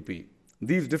in UP.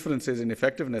 These differences in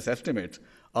effectiveness estimates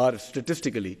are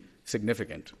statistically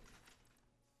significant.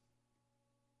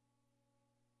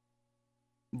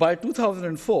 By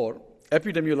 2004,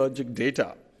 epidemiologic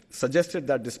data suggested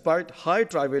that despite high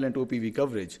trivalent OPV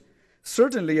coverage,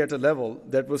 certainly at a level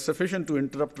that was sufficient to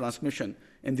interrupt transmission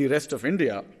in the rest of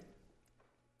India,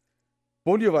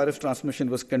 poliovirus transmission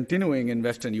was continuing in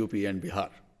Western UP and Bihar.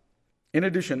 In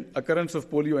addition, occurrence of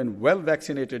polio in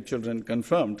well-vaccinated children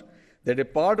confirmed that a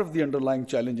part of the underlying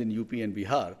challenge in UP and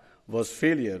Bihar was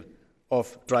failure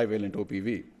of trivalent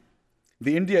OPV.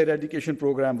 The India Eradication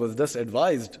Program was thus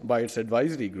advised by its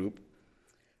advisory group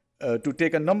to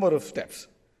take a number of steps: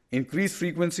 increase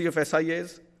frequency of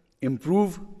SIAs,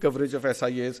 improve coverage of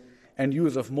SIAs, and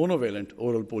use of monovalent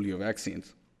oral polio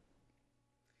vaccines.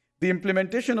 The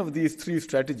implementation of these three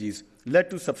strategies led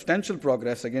to substantial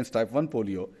progress against type 1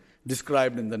 polio,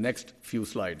 described in the next few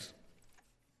slides.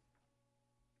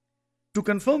 To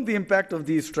confirm the impact of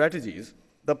these strategies,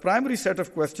 the primary set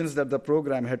of questions that the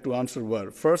program had to answer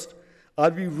were: first, are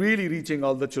we really reaching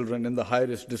all the children in the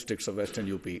high-risk districts of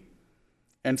Western UP?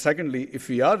 And secondly, if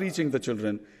we are reaching the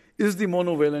children, is the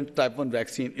monovalent type 1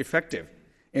 vaccine effective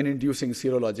in inducing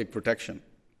serologic protection?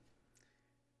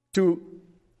 To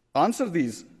answer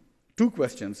these two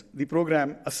questions, the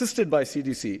program, assisted by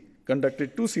CDC,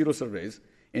 conducted two serosurveys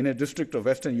in a district of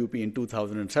Western UP in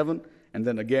 2007 and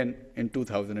then again in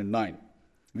 2009.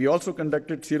 We also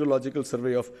conducted serological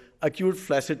survey of acute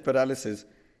flaccid paralysis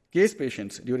case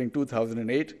patients during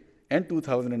 2008 and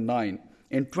 2009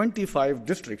 in 25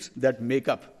 districts that make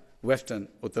up Western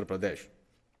Uttar Pradesh.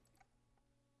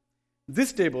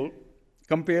 This table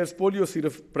compares polio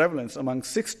seroprevalence among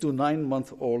 6 to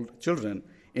 9-month-old children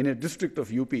in a district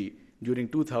of UP during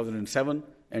 2007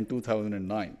 and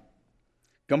 2009.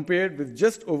 Compared with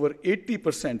just over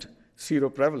 80%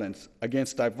 seroprevalence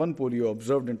against type 1 polio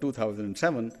observed in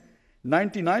 2007,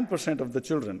 99% of the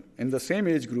children in the same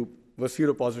age group were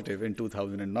seropositive in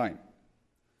 2009.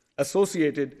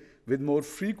 Associated with more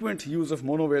frequent use of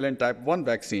monovalent type 1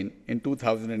 vaccine in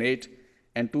 2008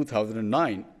 and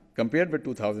 2009 compared with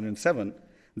 2007,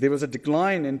 there was a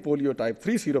decline in polio type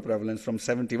 3 seroprevalence from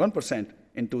 71%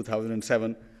 in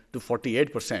 2007 to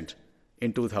 48%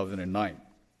 in 2009.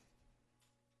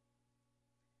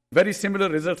 Very similar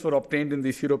results were obtained in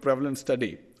the seroprevalence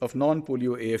study of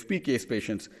non-polio AFP case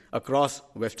patients across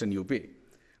Western UP.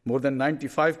 More than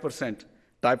 95%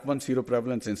 type 1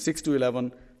 seroprevalence in 6 to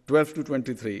 11, 12 to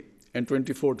 23, and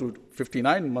 24 to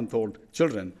 59-month-old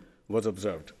children was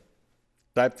observed.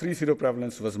 Type 3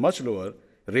 seroprevalence was much lower,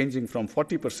 ranging from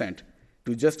 40%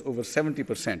 to just over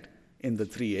 70% in the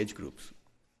three age groups.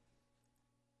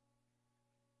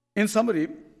 In summary,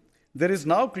 there is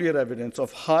now clear evidence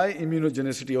of high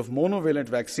immunogenicity of monovalent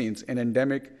vaccines in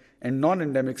endemic and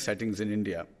non-endemic settings in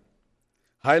India.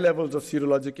 High levels of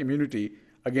serologic immunity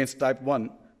against type 1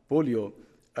 polio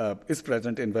is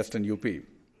present in Western UP.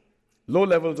 Low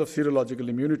levels of serological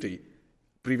immunity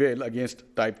prevail against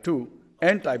type 2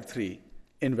 and type 3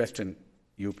 in Western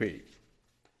UP.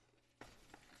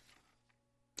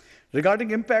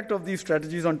 Regarding impact of these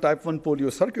strategies on type 1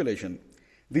 polio circulation,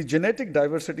 the genetic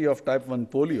diversity of type 1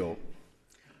 polio,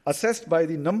 assessed by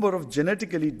the number of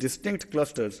genetically distinct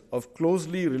clusters of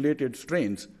closely related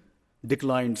strains,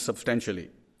 declined substantially.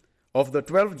 Of the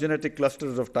 12 genetic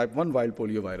clusters of type 1 wild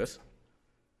poliovirus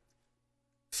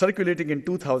circulating in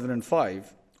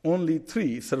 2005, only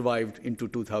 3 survived into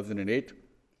 2008,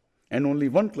 and only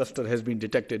 1 cluster has been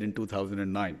detected in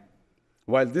 2009.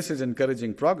 While this is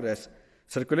encouraging progress,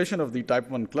 circulation of the type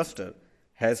 1 cluster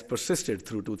has persisted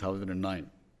through 2009.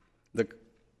 The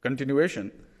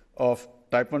continuation of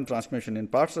type 1 transmission in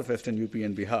parts of Western UP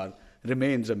and Bihar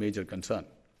remains a major concern.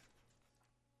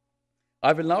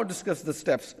 I will now discuss the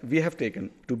steps we have taken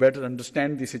to better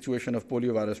understand the situation of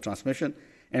poliovirus transmission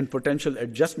and potential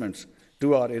adjustments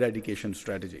to our eradication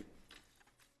strategy.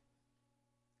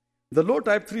 The low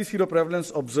type 3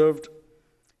 seroprevalence observed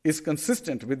is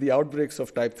consistent with the outbreaks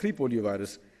of type 3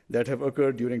 poliovirus that have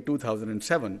occurred during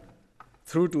 2007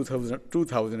 through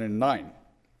 2009.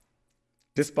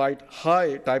 Despite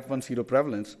high type 1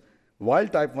 seroprevalence,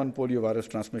 wild type 1 poliovirus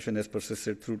transmission has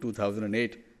persisted through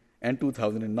 2008 and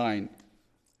 2009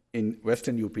 in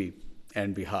Western UP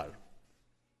and Bihar.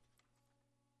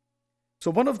 So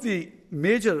one of the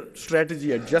major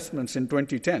strategy adjustments in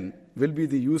 2010 will be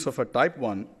the use of a type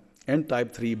 1 and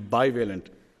type 3 bivalent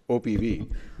OPV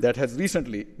that has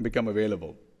recently become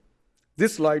available.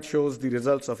 This slide shows the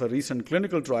results of a recent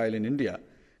clinical trial in India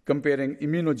comparing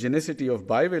immunogenicity of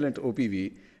bivalent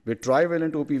OPV with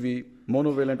trivalent OPV,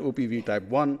 monovalent OPV type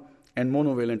 1, and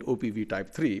monovalent OPV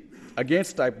type 3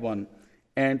 against type 1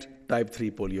 and type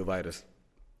 3 poliovirus.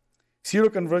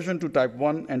 Seroconversion to type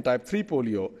 1 and type 3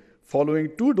 polio following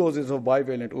 2 doses of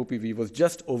bivalent OPV was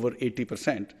just over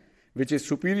 80%, which is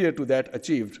superior to that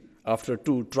achieved after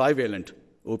 2 trivalent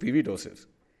OPV doses.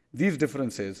 These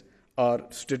differences are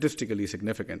statistically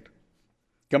significant.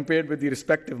 Compared with the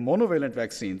respective monovalent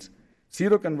vaccines,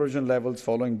 seroconversion levels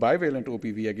following bivalent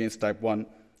OPV against type 1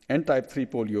 and type 3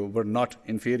 polio were not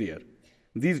inferior.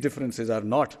 These differences are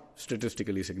not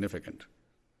statistically significant.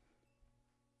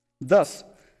 Thus,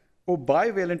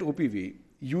 bivalent OPV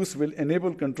use will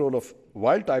enable control of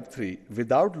wild type 3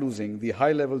 without losing the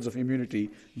high levels of immunity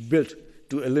built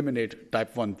to eliminate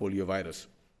type 1 poliovirus.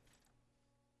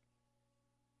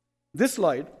 This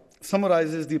slide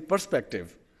summarizes the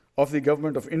perspective of the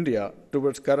Government of India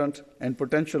towards current and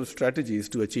potential strategies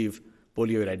to achieve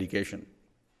polio eradication.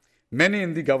 Many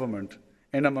in the government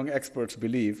and among experts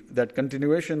believe that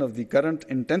continuation of the current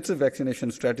intensive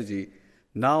vaccination strategy,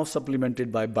 now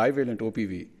supplemented by bivalent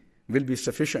OPV, will be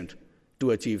sufficient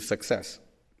to achieve success.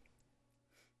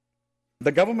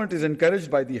 The government is encouraged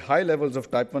by the high levels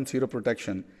of type 1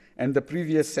 seroprotection and the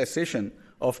previous cessation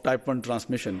of type 1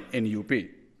 transmission in UP.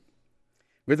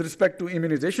 With respect to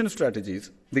immunization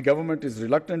strategies, the government is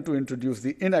reluctant to introduce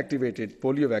the inactivated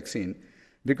polio vaccine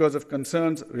because of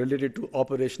concerns related to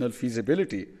operational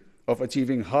feasibility of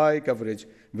achieving high coverage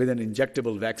with an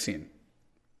injectable vaccine.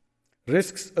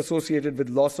 Risks associated with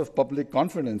loss of public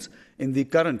confidence in the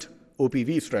current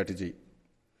OPV strategy,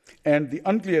 and the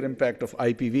unclear impact of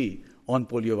IPV on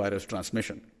poliovirus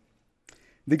transmission.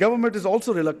 The government is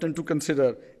also reluctant to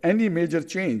consider any major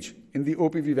change in the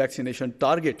OPV vaccination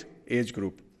target age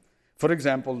group. For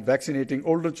example, vaccinating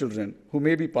older children who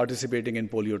may be participating in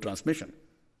polio transmission.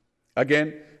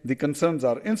 Again, the concerns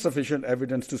are insufficient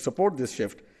evidence to support this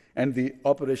shift and the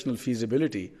operational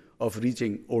feasibility of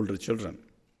reaching older children.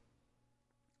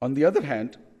 On the other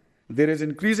hand, there is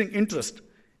increasing interest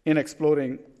in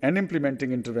exploring and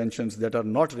implementing interventions that are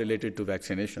not related to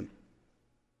vaccination.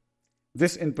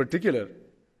 This, in particular,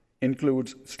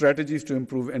 includes strategies to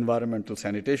improve environmental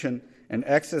sanitation and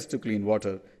access to clean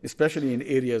water, especially in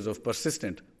areas of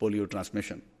persistent polio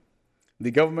transmission. The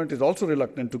government is also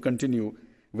reluctant to continue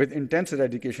with intense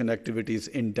eradication activities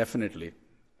indefinitely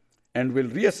and will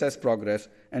reassess progress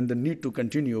and the need to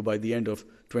continue by the end of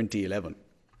 2011.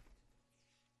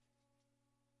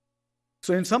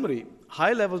 So in summary,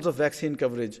 high levels of vaccine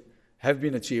coverage have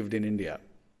been achieved in India.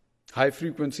 High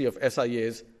frequency of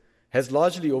SIAs has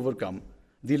largely overcome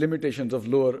the limitations of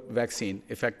lower vaccine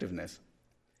effectiveness.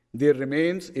 There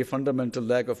remains a fundamental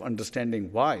lack of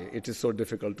understanding why it is so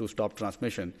difficult to stop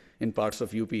transmission in parts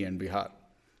of UP and Bihar.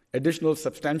 Additional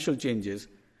substantial changes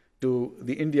to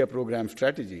the India program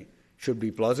strategy should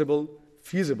be plausible,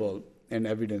 feasible, and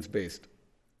evidence-based.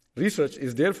 Research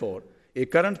is therefore a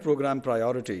current program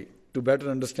priority to better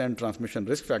understand transmission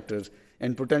risk factors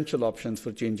and potential options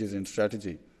for changes in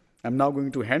strategy. I'm now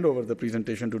going to hand over the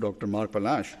presentation to Dr. Mark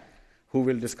Palash, who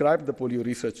will describe the polio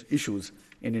research issues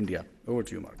in India. Over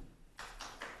to you, Mark.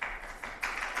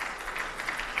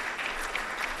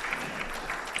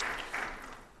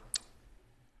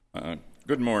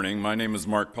 Good morning. My name is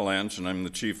Mark Palanch, and I'm the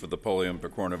chief of the Polio and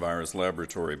Picornavirus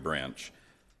Laboratory Branch.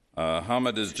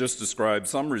 Hamid has just described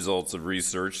some results of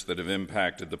research that have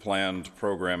impacted the planned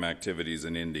program activities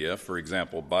in India, for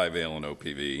example, bivalent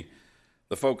OPV.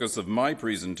 The focus of my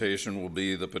presentation will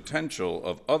be the potential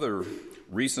of other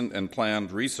recent and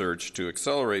planned research to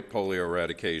accelerate polio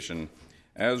eradication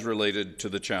as related to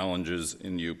the challenges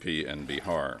in UP and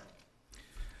Bihar.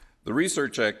 The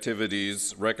research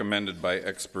activities recommended by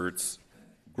expert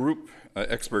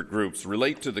groups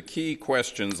relate to the key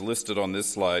questions listed on this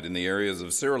slide in the areas of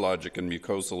serologic and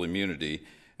mucosal immunity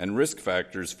and risk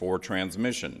factors for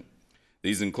transmission.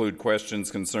 These include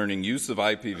questions concerning use of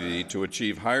IPV to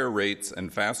achieve higher rates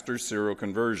and faster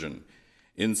seroconversion,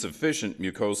 insufficient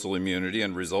mucosal immunity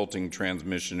and resulting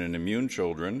transmission in immune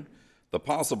children, the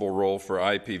possible role for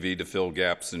IPV to fill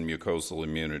gaps in mucosal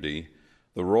immunity,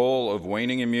 the role of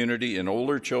waning immunity in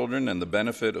older children and the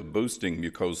benefit of boosting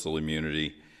mucosal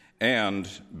immunity,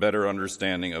 and better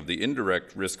understanding of the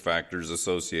indirect risk factors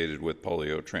associated with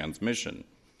polio transmission.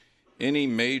 Any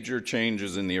major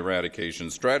changes in the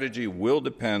eradication strategy will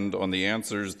depend on the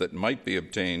answers that might be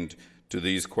obtained to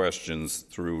these questions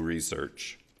through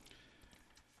research.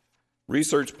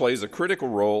 Research plays a critical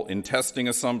role in testing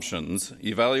assumptions,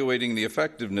 evaluating the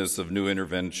effectiveness of new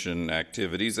intervention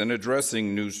activities, and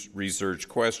addressing new research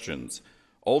questions.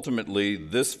 Ultimately,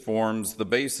 this forms the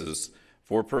basis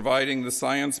for providing the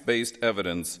science-based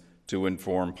evidence to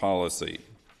inform policy.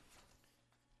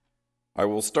 I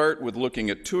will start with looking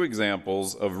at two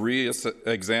examples of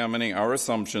re-examining our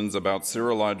assumptions about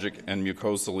serologic and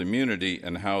mucosal immunity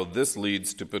and how this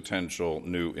leads to potential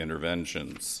new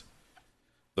interventions.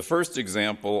 The first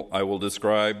example I will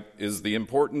describe is the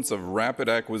importance of rapid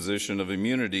acquisition of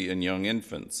immunity in young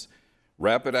infants.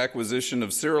 Rapid acquisition of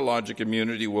serologic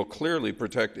immunity will clearly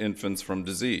protect infants from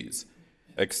disease.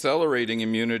 Accelerating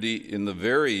immunity in the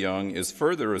very young is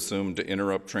further assumed to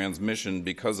interrupt transmission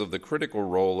because of the critical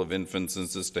role of infants in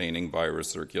sustaining virus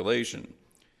circulation.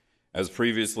 As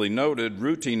previously noted,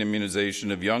 routine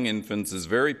immunization of young infants is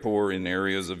very poor in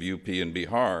areas of UP and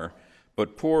Bihar,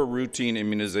 but poor routine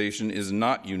immunization is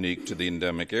not unique to the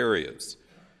endemic areas.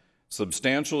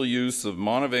 Substantial use of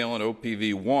monovalent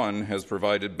OPV1 has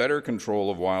provided better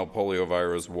control of wild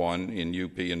poliovirus 1 in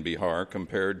UP and Bihar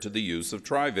compared to the use of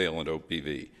trivalent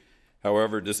OPV.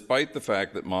 However, despite the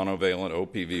fact that monovalent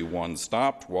OPV1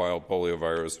 stopped wild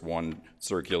poliovirus 1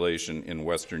 circulation in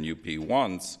western UP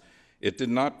once, it did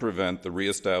not prevent the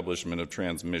reestablishment of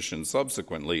transmission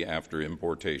subsequently after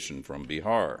importation from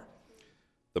Bihar.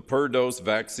 The per-dose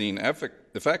vaccine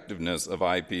effectiveness of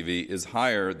IPV is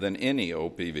higher than any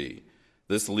OPV.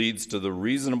 This leads to the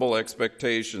reasonable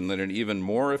expectation that an even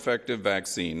more effective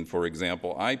vaccine, for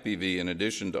example IPV in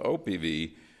addition to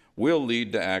OPV, will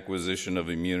lead to acquisition of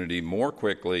immunity more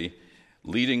quickly,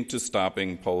 leading to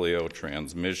stopping polio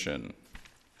transmission.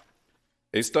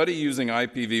 A study using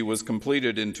IPV was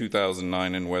completed in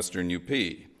 2009 in Western UP.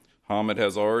 Hamid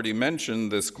has already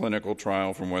mentioned this clinical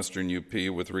trial from Western UP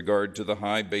with regard to the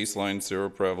high baseline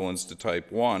seroprevalence to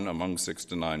type 1 among 6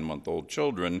 to 9-month-old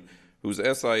children whose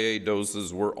SIA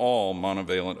doses were all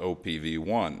monovalent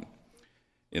OPV1.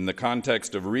 In the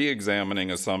context of re-examining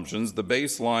assumptions, the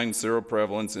baseline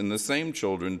seroprevalence in the same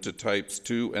children to types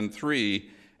 2 and 3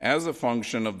 as a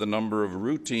function of the number of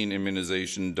routine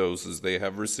immunization doses they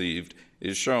have received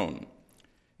is shown.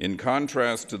 In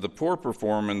contrast to the poor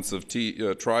performance of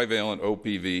trivalent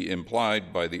OPV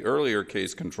implied by the earlier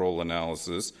case control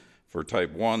analysis for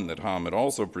type 1 that Hamid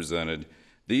also presented,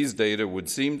 these data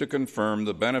would seem to confirm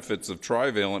the benefits of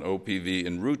trivalent OPV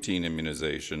in routine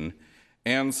immunization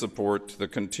and support the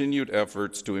continued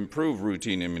efforts to improve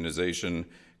routine immunization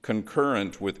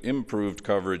concurrent with improved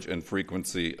coverage and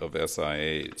frequency of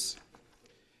SIAs.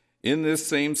 In this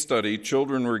same study,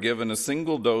 children were given a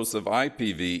single dose of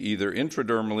IPV either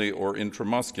intradermally or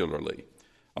intramuscularly.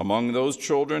 Among those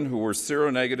children who were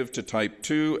seronegative to type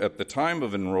 2 at the time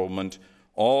of enrollment,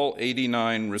 all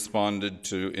 89 responded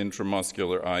to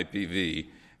intramuscular IPV,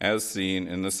 as seen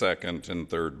in the second and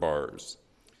third bars.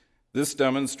 This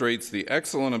demonstrates the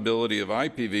excellent ability of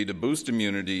IPV to boost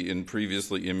immunity in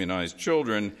previously immunized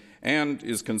children and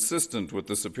is consistent with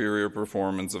the superior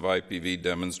performance of IPV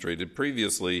demonstrated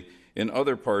previously in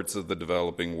other parts of the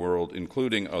developing world,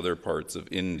 including other parts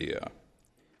of India.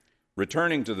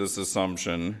 Returning to this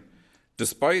assumption,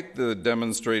 despite the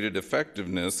demonstrated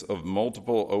effectiveness of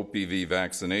multiple OPV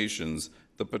vaccinations,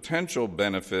 the potential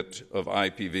benefit of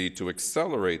IPV to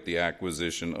accelerate the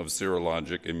acquisition of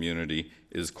serologic immunity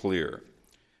is clear.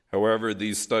 However,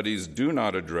 these studies do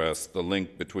not address the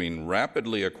link between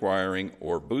rapidly acquiring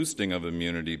or boosting of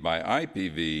immunity by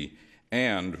IPV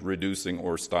and reducing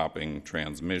or stopping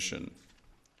transmission.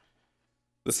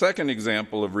 The second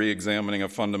example of re-examining a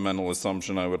fundamental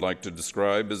assumption I would like to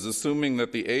describe is assuming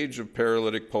that the age of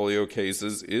paralytic polio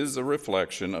cases is a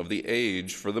reflection of the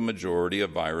age for the majority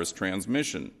of virus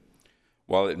transmission.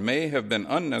 While it may have been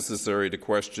unnecessary to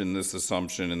question this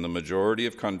assumption in the majority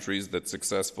of countries that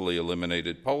successfully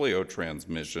eliminated polio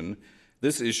transmission,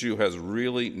 this issue has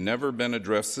really never been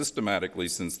addressed systematically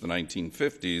since the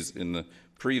 1950s in the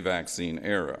pre-vaccine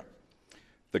era.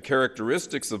 The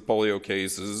characteristics of polio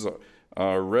cases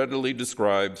are readily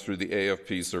described through the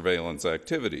AFP surveillance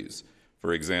activities.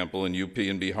 For example, in UP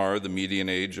and Bihar, the median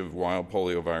age of wild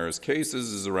poliovirus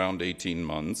cases is around 18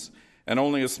 months, and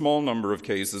only a small number of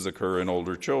cases occur in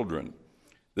older children.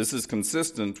 This is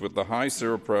consistent with the high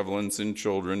seroprevalence in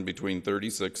children between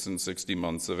 36 and 60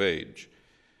 months of age.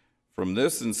 From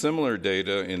this and similar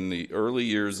data in the early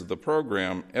years of the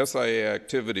program, SIA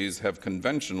activities have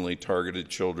conventionally targeted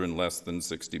children less than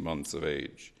 60 months of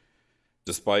age.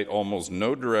 Despite almost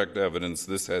no direct evidence,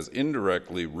 this has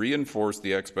indirectly reinforced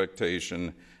the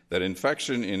expectation that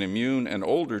infection in immune and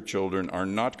older children are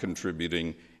not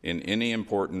contributing in any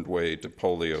important way to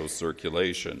polio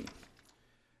circulation.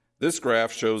 This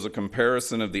graph shows a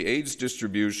comparison of the age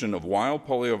distribution of wild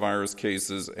poliovirus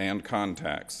cases and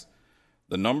contacts.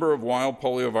 The number of wild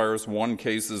poliovirus 1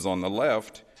 cases on the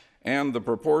left and the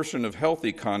proportion of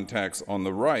healthy contacts on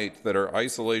the right that are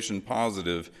isolation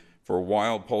positive for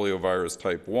wild poliovirus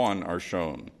type 1 are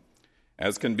shown.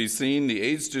 As can be seen, the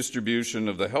age distribution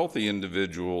of the healthy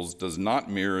individuals does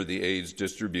not mirror the age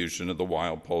distribution of the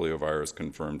wild poliovirus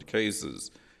confirmed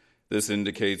cases. This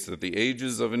indicates that the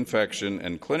ages of infection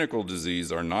and clinical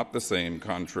disease are not the same,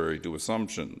 contrary to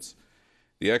assumptions.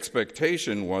 The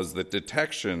expectation was that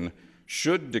detection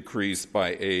should decrease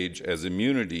by age as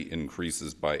immunity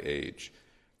increases by age.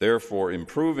 Therefore,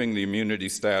 improving the immunity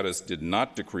status did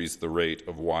not decrease the rate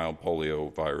of wild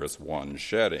poliovirus 1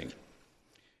 shedding.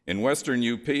 In Western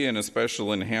UP, in a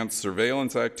special enhanced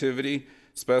surveillance activity,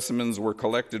 specimens were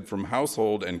collected from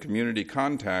household and community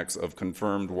contacts of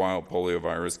confirmed wild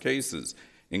poliovirus cases,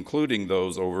 including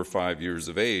those over 5 years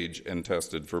of age, and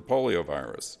tested for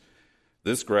poliovirus.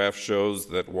 This graph shows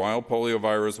that wild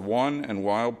poliovirus 1 and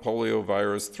wild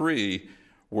poliovirus 3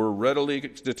 were readily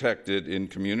detected in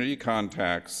community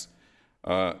contacts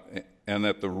and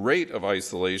that the rate of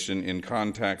isolation in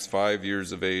contacts 5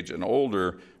 years of age and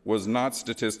older was not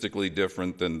statistically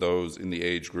different than those in the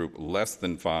age group less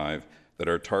than 5 that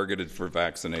are targeted for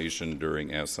vaccination during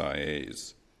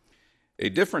SIAs. A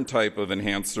different type of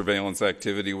enhanced surveillance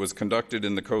activity was conducted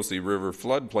in the Kosi River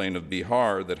floodplain of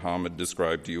Bihar that Hamid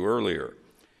described to you earlier.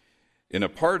 In a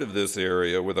part of this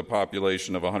area with a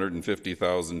population of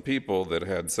 150,000 people that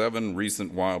had 7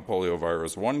 recent wild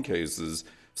poliovirus 1 cases,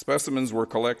 specimens were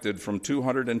collected from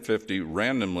 250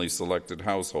 randomly selected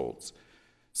households.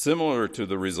 Similar to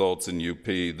the results in UP,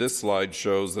 this slide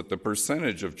shows that the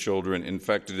percentage of children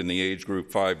infected in the age group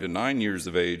 5 to 9 years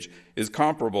of age is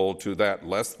comparable to that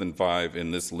less than 5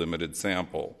 in this limited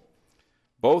sample.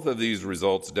 Both of these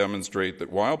results demonstrate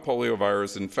that wild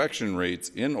poliovirus infection rates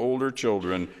in older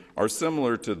children are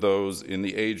similar to those in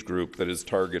the age group that is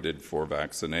targeted for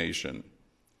vaccination.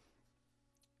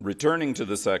 Returning to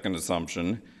the second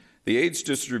assumption, the age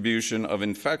distribution of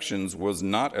infections was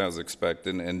not as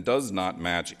expected and does not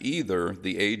match either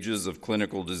the ages of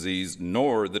clinical disease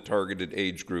nor the targeted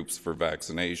age groups for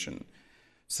vaccination.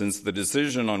 Since the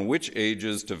decision on which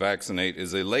ages to vaccinate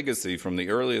is a legacy from the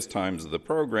earliest times of the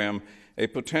program, a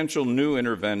potential new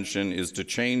intervention is to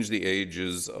change the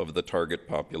ages of the target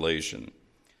population.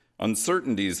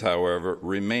 Uncertainties, however,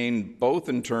 remain both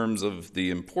in terms of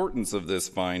the importance of this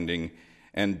finding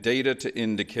and data to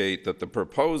indicate that the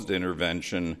proposed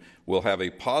intervention will have a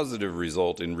positive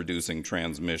result in reducing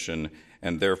transmission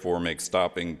and therefore make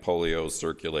stopping polio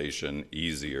circulation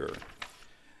easier.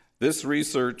 This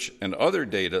research and other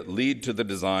data lead to the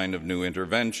design of new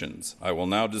interventions. I will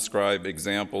now describe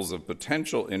examples of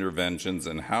potential interventions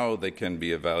and how they can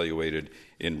be evaluated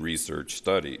in research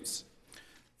studies.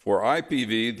 For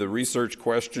IPV, the research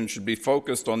question should be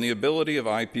focused on the ability of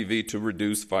IPV to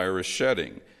reduce virus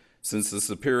shedding, since the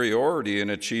superiority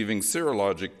in achieving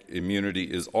serologic immunity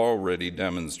is already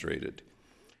demonstrated.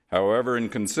 However, in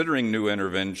considering new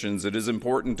interventions, it is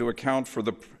important to account for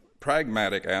the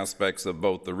pragmatic aspects of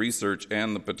both the research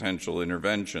and the potential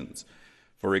interventions.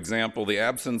 For example, the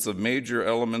absence of major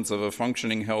elements of a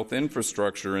functioning health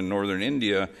infrastructure in northern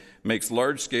India makes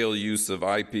large-scale use of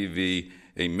IPV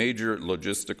a major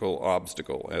logistical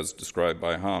obstacle, as described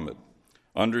by Hamid.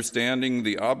 Understanding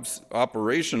the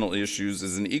operational issues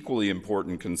is an equally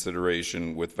important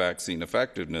consideration with vaccine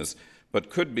effectiveness, but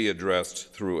could be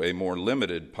addressed through a more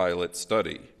limited pilot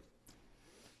study.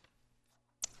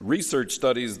 Research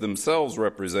studies themselves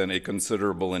represent a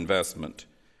considerable investment.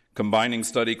 Combining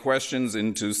study questions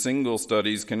into single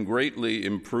studies can greatly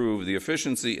improve the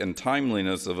efficiency and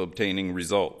timeliness of obtaining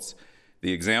results.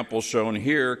 The example shown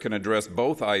here can address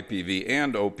both IPV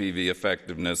and OPV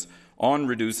effectiveness on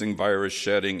reducing virus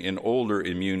shedding in older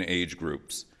immune age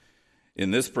groups.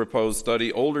 In this proposed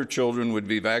study, older children would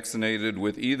be vaccinated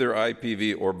with either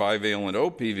IPV or bivalent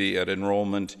OPV at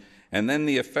enrollment, and then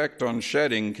the effect on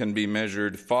shedding can be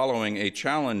measured following a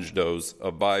challenge dose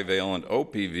of bivalent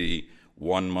OPV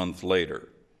 1 month later.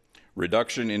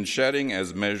 Reduction in shedding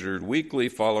as measured weekly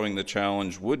following the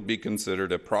challenge would be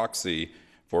considered a proxy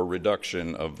for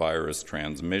reduction of virus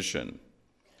transmission.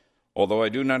 Although I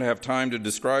do not have time to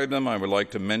describe them, I would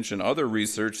like to mention other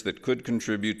research that could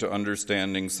contribute to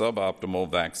understanding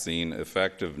suboptimal vaccine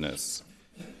effectiveness.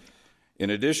 In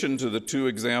addition to the 2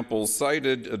 examples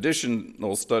cited,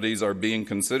 additional studies are being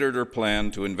considered or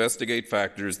planned to investigate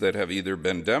factors that have either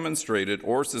been demonstrated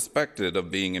or suspected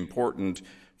of being important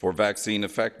for vaccine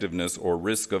effectiveness or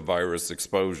risk of virus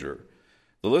exposure.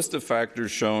 The list of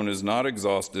factors shown is not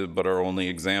exhaustive but are only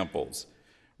examples.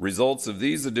 Results of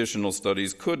these additional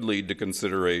studies could lead to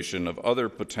consideration of other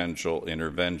potential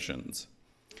interventions.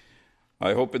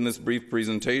 I hope in this brief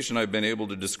presentation I've been able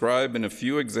to describe in a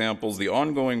few examples the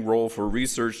ongoing role for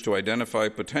research to identify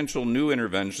potential new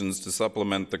interventions to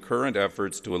supplement the current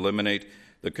efforts to eliminate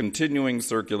the continuing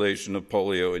circulation of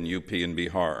polio in UP and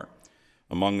Bihar.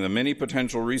 Among the many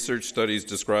potential research studies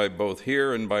described both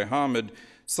here and by Hamid,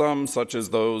 some, such as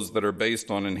those that are based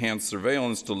on enhanced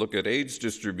surveillance to look at age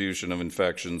distribution of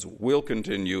infections, will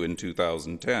continue in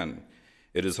 2010.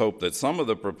 It is hoped that some of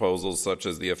the proposals, such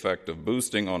as the effect of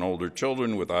boosting on older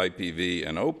children with IPV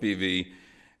and OPV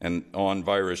and on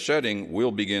virus shedding,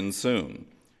 will begin soon.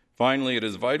 Finally, it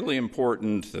is vitally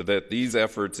important that these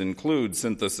efforts include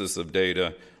synthesis of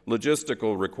data,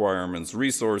 logistical requirements,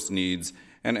 resource needs,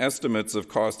 and estimates of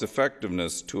cost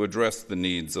effectiveness to address the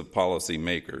needs of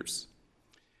policymakers.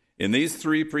 In these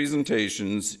 3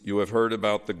 presentations, you have heard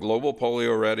about the Global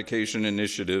Polio Eradication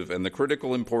Initiative and the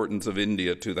critical importance of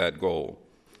India to that goal,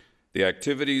 the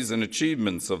activities and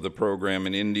achievements of the program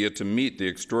in India to meet the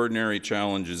extraordinary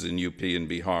challenges in UP and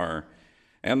Bihar,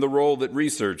 and the role that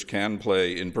research can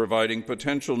play in providing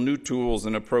potential new tools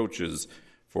and approaches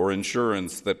for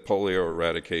assurance that polio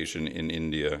eradication in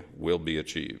India will be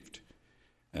achieved.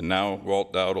 And now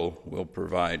Walt Dowdle will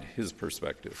provide his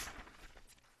perspective.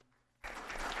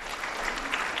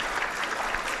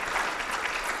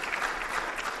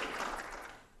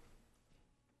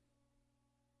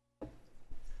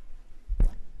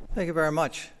 Thank you very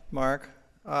much, Mark.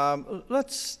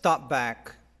 Let's stop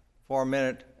back for a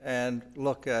minute and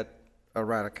look at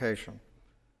eradication.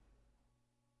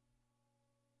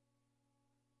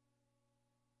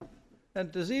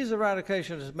 And disease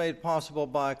eradication is made possible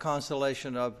by a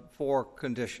constellation of 4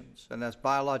 conditions, and that's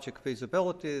biologic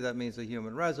feasibility. That means a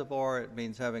human reservoir. It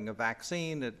means having a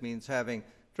vaccine. It means having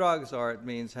drugs, or it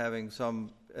means having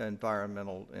some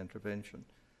environmental intervention.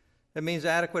 It means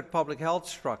adequate public health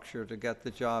structure to get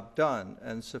the job done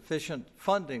and sufficient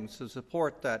funding to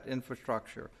support that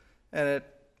infrastructure. And it,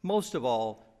 most of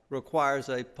all, requires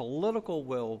a political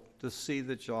will to see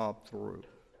the job through.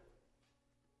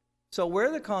 So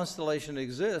where the constellation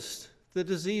exists, the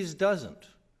disease doesn't.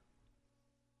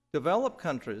 Developed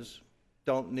countries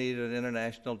don't need an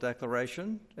international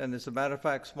declaration, and as a matter of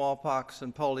fact, smallpox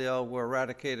and polio were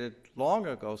eradicated long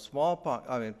ago.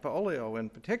 Polio in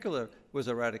particular was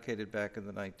eradicated back in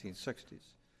the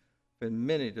 1960s in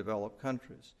many developed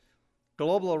countries.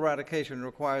 Global eradication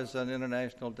requires an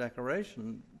international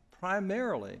declaration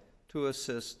primarily to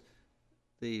assist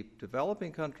the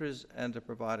developing countries and to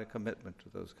provide a commitment to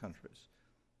those countries.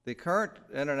 The current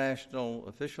international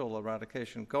official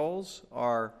eradication goals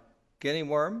are guinea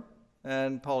worm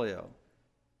and polio.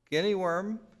 Guinea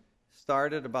worm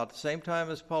started about the same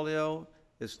time as polio.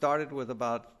 It started with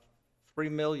about 3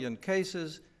 million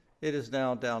cases. It is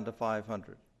now down to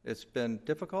 500. It's been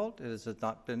difficult. It has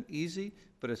not been easy,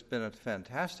 but it's been a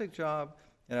fantastic job.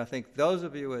 And I think those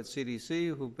of you at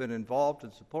CDC who've been involved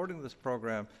in supporting this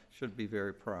program should be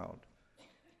very proud.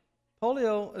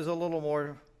 Polio is a little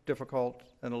more difficult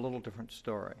and a little different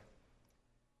story.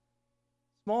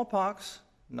 Smallpox,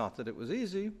 not that it was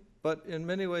easy, but in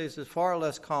many ways is far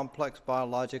less complex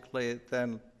biologically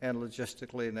and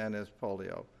logistically than is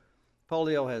polio.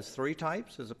 Polio has 3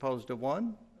 types as opposed to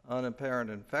 1, unapparent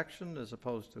infection as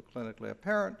opposed to clinically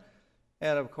apparent,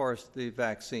 and of course the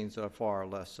vaccines are far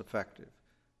less effective.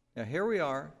 Now here we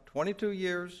are, 22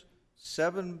 years,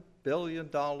 $7 billion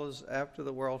after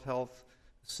the World Health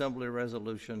Assembly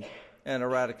resolution, and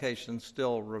eradication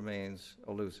still remains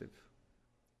elusive.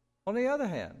 On the other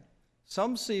hand,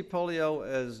 some see polio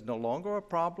as no longer a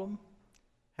problem,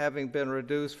 having been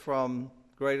reduced from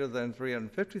greater than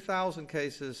 350,000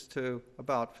 cases to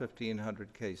about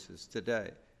 1,500 cases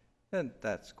today. And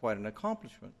that's quite an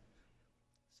accomplishment.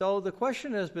 So the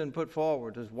question has been put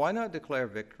forward is why not declare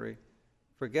victory,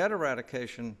 forget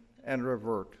eradication, and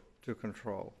revert to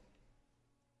control?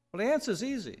 Well, the answer is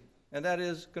easy, and that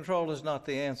is control is not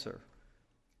the answer.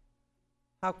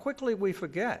 How quickly we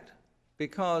forget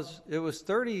because it was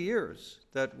 30 years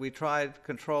that we tried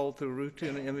control through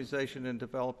routine immunization in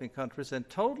developing countries and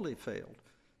totally failed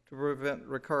to prevent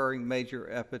recurring major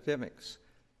epidemics.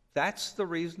 That's the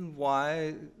reason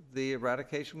why the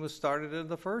eradication was started in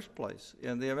the first place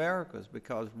in the Americas,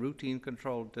 because routine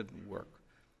control didn't work.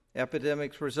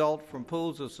 Epidemics result from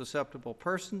pools of susceptible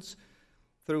persons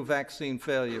through vaccine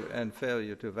failure and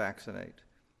failure to vaccinate.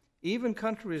 Even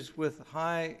countries with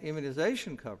high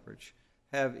immunization coverage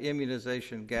have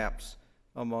immunization gaps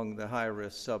among the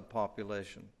high-risk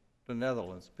subpopulation, the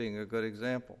Netherlands being a good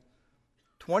example.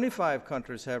 25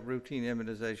 countries have routine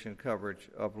immunization coverage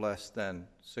of less than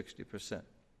 60%.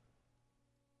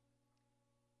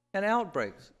 And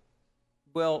outbreaks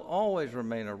will always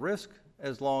remain a risk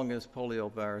as long as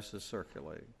poliovirus is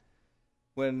circulating.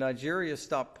 When Nigeria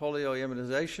stopped polio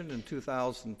immunization in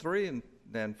 2003 and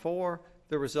then 2004,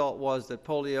 the result was that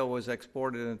polio was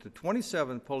exported into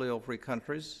 27 polio-free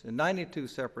countries in 92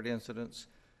 separate incidents.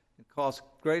 It cost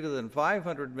greater than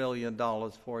 $500 million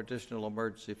for additional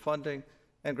emergency funding,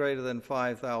 and greater than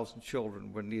 5,000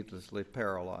 children were needlessly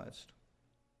paralyzed.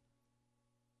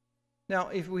 Now,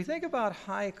 if we think about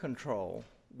high control,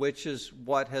 which is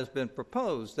what has been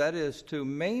proposed, that is to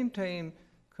maintain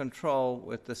control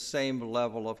with the same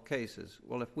level of cases.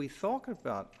 Well, if we talk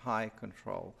about high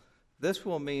control, this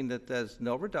will mean that there's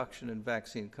no reduction in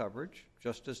vaccine coverage,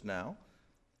 just as now,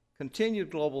 continued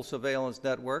global surveillance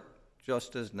network,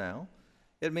 just as now.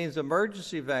 It means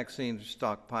emergency vaccine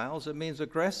stockpiles. It means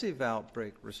aggressive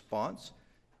outbreak response.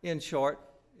 In short,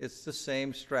 it's the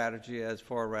same strategy as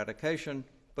for eradication,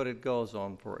 but it goes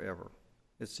on forever.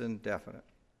 It's indefinite.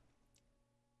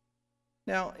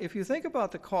 Now, if you think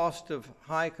about the cost of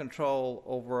high control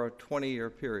over a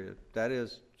 20-year period, that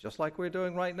is just like we're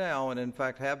doing right now, and in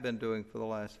fact have been doing for the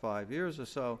last 5 years or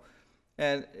so,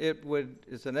 and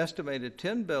it's an estimated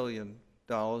 $10 billion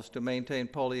to maintain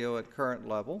polio at current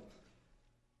level.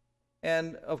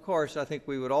 And of course, I think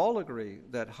we would all agree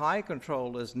that high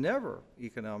control is never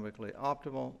economically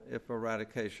optimal if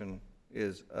eradication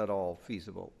is at all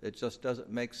feasible. It just doesn't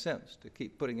make sense to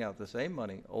keep putting out the same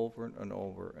money over and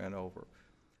over and over.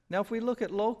 Now, if we look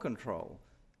at low control,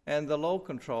 and the low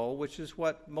control, which is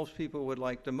what most people would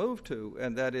like to move to,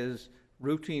 and that is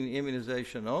routine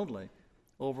immunization only,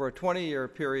 over a 20-year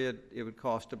period, it would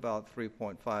cost about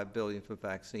 $3.5 billion for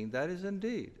vaccine. That is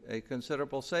indeed a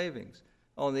considerable savings.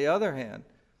 On the other hand,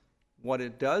 what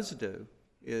it does do,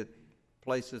 it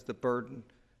places the burden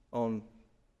on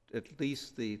at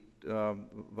least the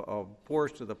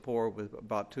poorest of the poor with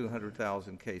about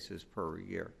 200,000 cases per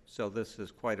year. So this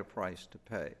is quite a price to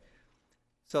pay.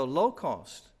 So low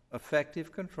cost,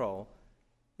 effective control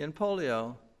in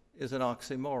polio is an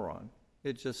oxymoron.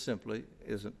 It just simply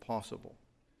isn't possible.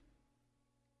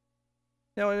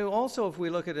 Now, also, if we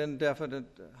look at indefinite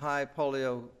high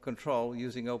polio control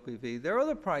using OPV, there are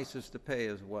other prices to pay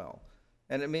as well.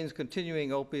 And it means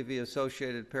continuing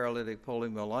OPV-associated paralytic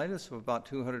poliomyelitis of about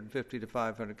 250 to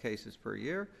 500 cases per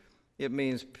year. It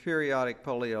means periodic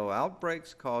polio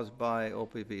outbreaks caused by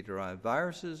OPV-derived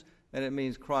viruses, and it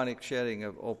means chronic shedding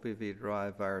of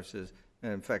OPV-derived viruses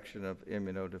and infection of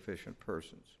immunodeficient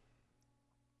persons.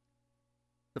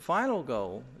 The final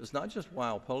goal is not just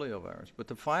wild poliovirus, but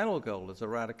the final goal is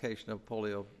eradication of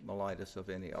poliomyelitis of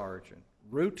any origin.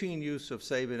 Routine use of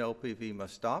Sabin OPV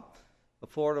must stop,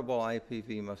 affordable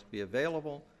IPV must be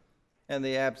available, and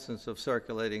the absence of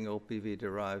circulating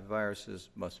OPV-derived viruses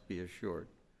must be assured.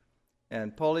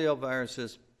 And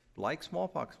polioviruses, like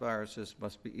smallpox viruses,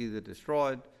 must be either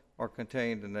destroyed or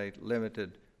contained in a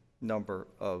limited number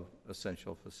of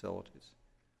essential facilities.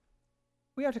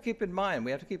 We have to keep in mind,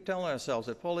 we have to keep telling ourselves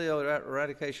that polio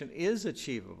eradication is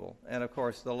achievable, and of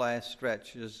course the last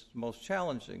stretch is most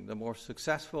challenging. The more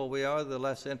successful we are, the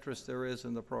less interest there is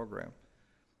in the program.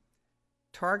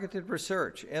 Targeted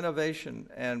research, innovation,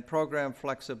 and program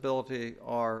flexibility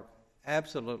are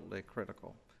absolutely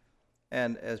critical,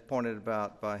 and as pointed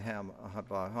out by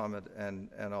Hamid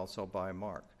and also by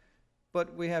Mark.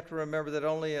 But we have to remember that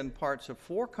only in parts of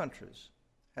 4 countries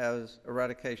has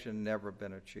eradication never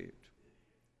been achieved.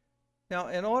 Now,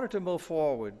 in order to move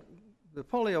forward, the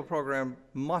polio program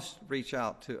must reach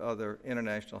out to other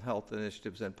international health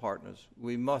initiatives and partners.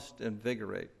 We must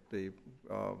invigorate the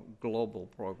global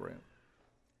program.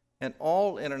 And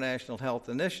all international health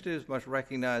initiatives must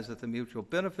recognize that the mutual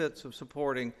benefits of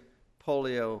supporting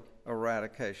polio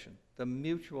eradication, the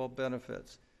mutual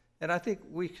benefits. And I think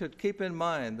we should keep in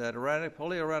mind that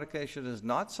polio eradication is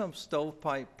not some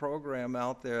stovepipe program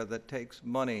out there that takes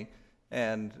money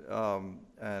and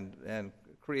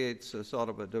creates a sort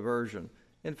of a diversion.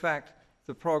 In fact,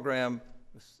 the program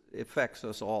affects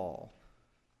us all.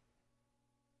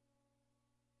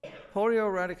 polio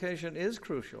eradication is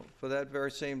crucial for that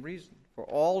very same reason. For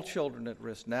all children at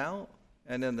risk now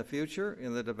and in the future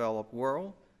in the developed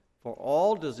world, for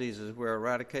all diseases where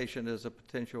eradication is a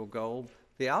potential goal,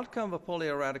 the outcome of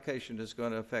polio eradication is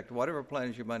going to affect whatever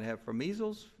plans you might have for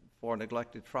measles, for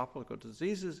neglected tropical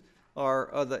diseases,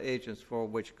 or other agents for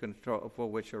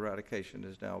which eradication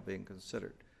is now being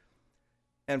considered.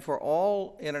 And for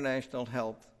all international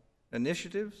health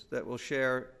initiatives that will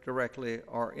share directly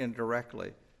or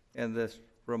indirectly in this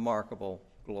remarkable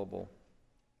global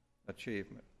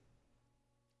achievement.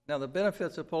 Now, the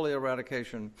benefits of polio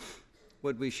eradication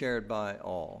would be shared by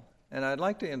all. And I'd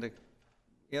like to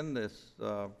end this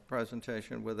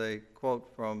presentation with a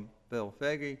quote from Bill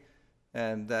Foege,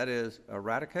 and that is,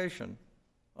 eradication,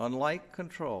 unlike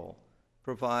control,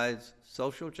 provides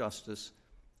social justice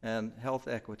and health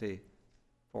equity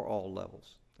for all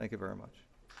levels. Thank you very much.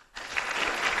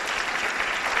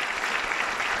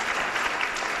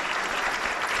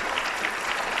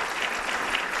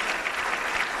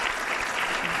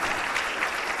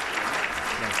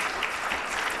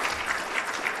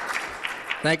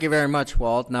 Thank you very much,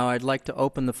 Walt. Now I'd like to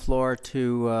open the floor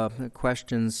to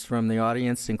questions from the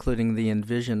audience, including the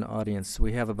Envision audience.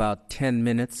 We have about 10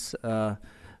 minutes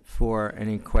for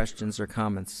any questions or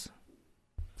comments.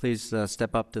 Please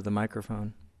step up to the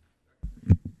microphone.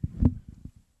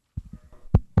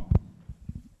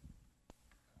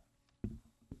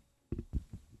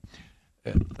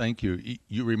 Thank you.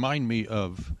 You remind me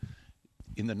of,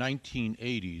 in the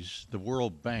 1980s, the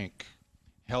World Bank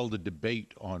held a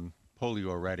debate on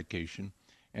polio eradication,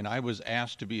 and I was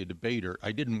asked to be a debater.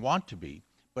 I didn't want to be,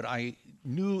 but I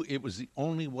knew it was the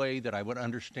only way that I would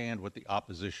understand what the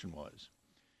opposition was.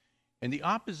 And the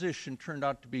opposition turned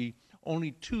out to be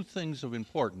only two things of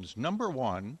importance. Number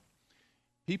one,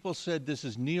 people said this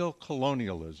is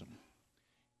neo-colonialism.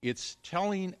 It's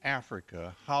telling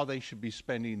Africa how they should be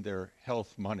spending their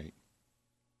health money.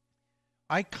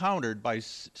 I countered by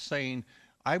saying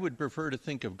I would prefer to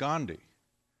think of Gandhi,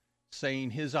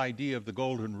 saying his idea of the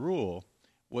golden rule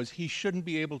was he shouldn't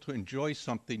be able to enjoy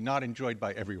something not enjoyed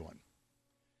by everyone.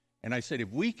 And I said, if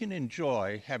we can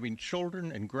enjoy having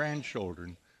children and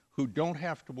grandchildren who don't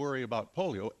have to worry about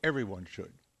polio, everyone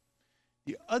should.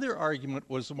 The other argument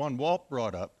was the one Walt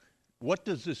brought up. What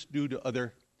does this do to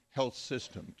other health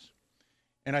systems?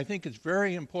 And I think it's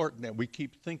very important that we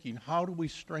keep thinking, how do we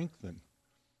strengthen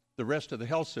the rest of the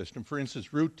health system? For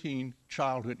instance, routine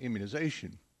childhood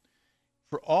immunization.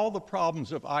 For all the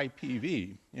problems of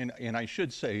IPV, and I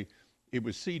should say it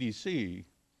was CDC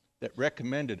that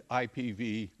recommended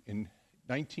IPV in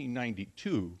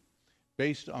 1992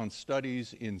 based on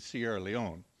studies in Sierra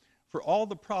Leone. For all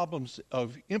the problems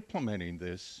of implementing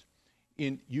this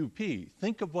in UP,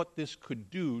 think of what this could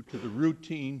do to the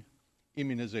routine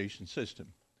immunization system.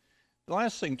 The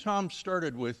last thing, Tom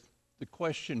started with the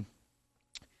question,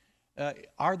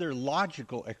 are there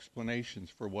logical explanations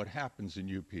for what happens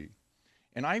in UP?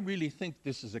 And I really think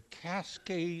this is a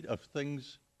cascade of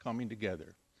things coming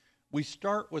together. We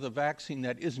start with a vaccine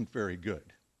that isn't very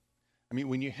good. I mean,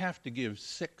 when you have to give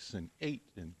 6 and 8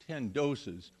 and 10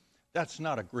 doses, that's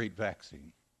not a great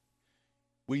vaccine.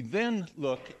 We then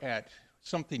look at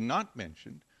something not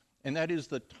mentioned, and that is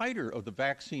the titer of the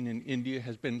vaccine in India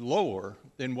has been lower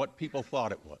than what people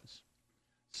thought it was.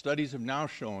 Studies have now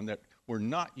shown that we're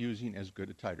not using as good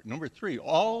a titer. Number 3,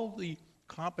 all the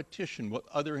competition with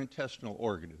other intestinal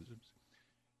organisms,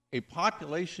 a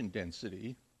population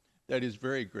density that is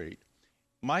very great.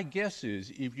 My guess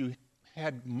is if you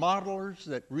had modelers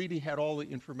that really had all the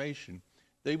information,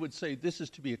 they would say this is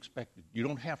to be expected. You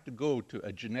don't have to go to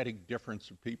a genetic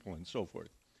difference of people and so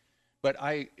forth. But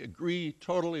I agree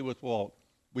totally with Walt.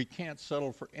 We can't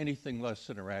settle for anything less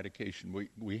than eradication.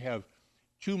 We have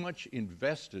too much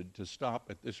invested to stop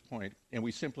at this point, and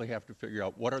we simply have to figure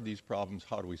out what are these problems,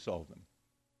 how do we solve them?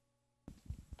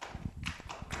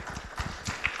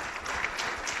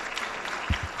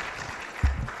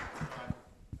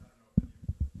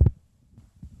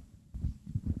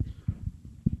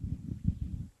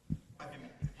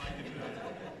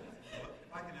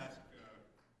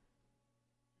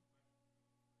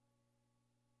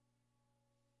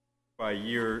 By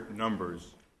year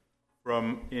numbers,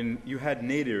 you had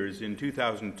nadirs in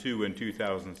 2002 and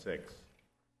 2006.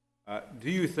 Do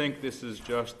you think this is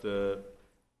just a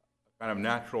kind of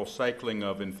natural cycling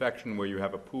of infection where you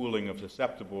have a pooling of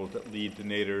susceptibles that lead to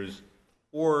nadirs,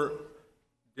 or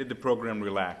did the program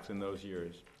relax in those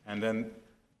years? And then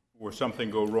or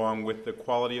something go wrong with the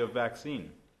quality of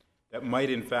vaccine that might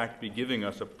in fact be giving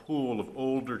us a pool of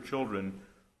older children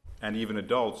and even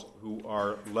adults who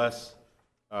are less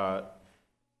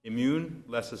immune,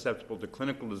 less susceptible to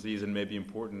clinical disease, and may be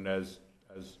important as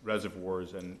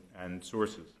reservoirs and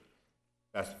sources?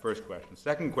 That's the first question.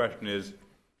 Second question is,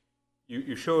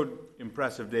 you showed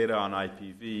impressive data on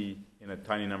IPV in a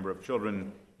tiny number of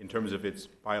children in terms of its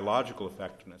biological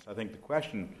effectiveness. I think the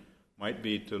question might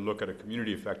be to look at a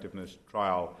community effectiveness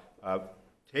trial,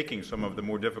 taking some of the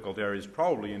more difficult areas,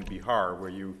 probably in Bihar, where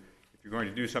if you're going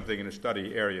to do something in a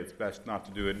study area, it's best not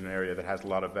to do it in an area that has a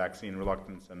lot of vaccine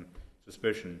reluctance and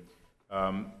suspicion,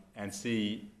 and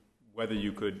see whether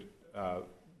you could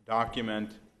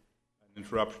document an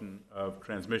interruption of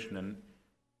transmission and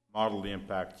model the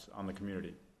impacts on the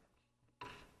community.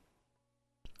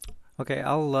 Okay,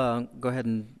 I'll go ahead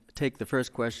and take the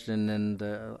first question, and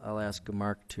I'll ask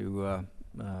Mark to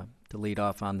lead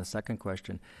off on the second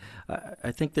question.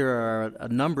 I think there are a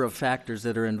number of factors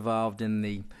that are involved in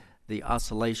the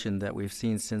oscillation that we've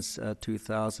seen since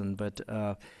 2000, but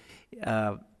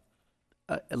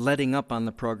letting up on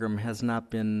the program has not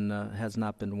been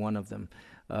one of them.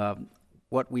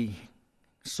 What we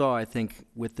saw, I think,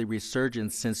 with the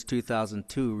resurgence since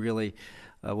 2002 really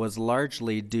was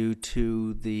largely due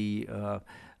to the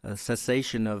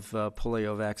cessation of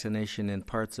polio vaccination in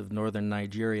parts of northern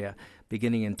Nigeria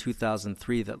beginning in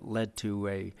 2003 that led to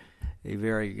a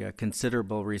very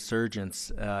considerable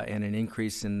resurgence and an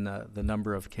increase in the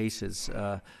number of cases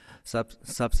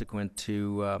subsequent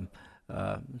to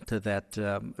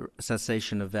that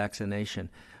cessation of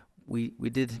vaccination. We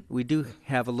do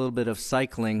have a little bit of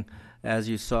cycling, as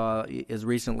you saw, as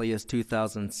recently as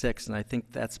 2006, and I think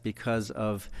that's because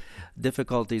of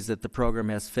difficulties that the program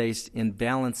has faced in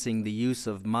balancing the use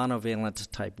of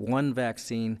monovalent type 1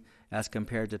 vaccine as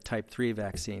compared to type 3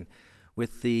 vaccine.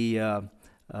 With the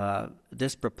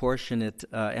disproportionate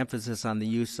emphasis on the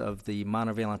use of the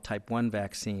monovalent type 1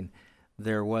 vaccine,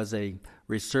 there was a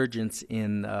resurgence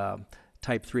in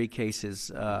type 3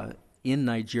 cases in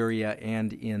Nigeria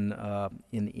and in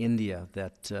India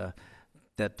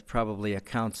that probably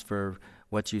accounts for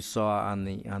what you saw on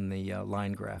the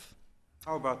line graph.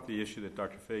 How about the issue that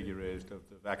Dr. Fagey raised of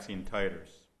the vaccine titers,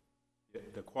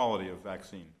 the quality of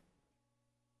vaccine?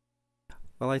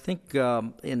 Well, I think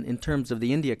in terms of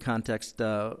the India context,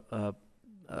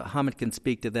 Hamid can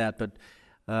speak to that, but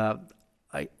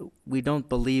we don't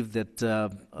believe that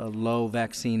a low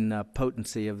vaccine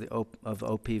potency of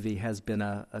OPV has been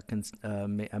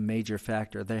a major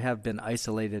factor. There have been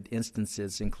isolated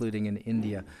instances, including in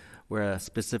India, where a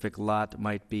specific lot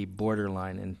might be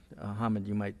borderline. And Hamid,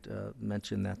 you might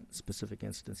mention that specific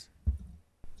instance.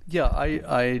 Yeah,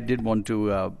 I did want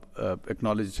to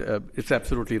acknowledge it's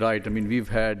absolutely right. I mean, we've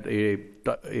had a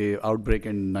outbreak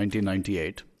in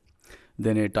 1998,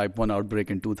 then a type 1 outbreak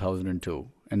in 2002,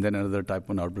 and then another type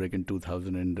 1 outbreak in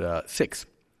 2006.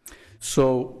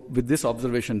 So with this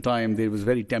observation time, it was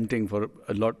very tempting for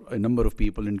a number of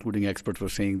people, including experts, were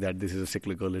saying that this is a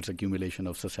cyclical, it's accumulation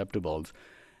of susceptibles.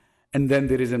 And then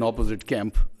there is an opposite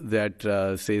camp that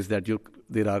says that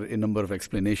there are a number of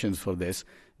explanations for this.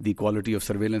 The quality of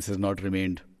surveillance has not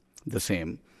remained the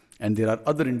same. And there are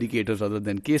other indicators other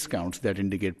than case counts that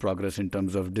indicate progress in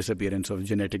terms of disappearance of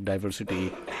genetic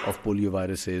diversity of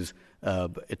polioviruses,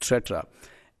 etc.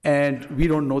 And we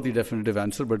don't know the definitive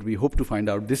answer, but we hope to find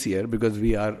out this year because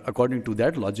we are, according to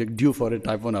that logic, due for a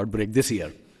type 1 outbreak this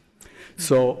year.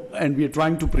 So, and we are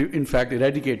trying to, in fact,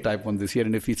 eradicate type 1 this year,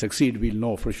 and if we succeed, we'll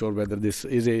know for sure whether this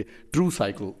is a true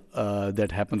cycle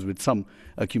that happens with some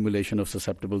accumulation of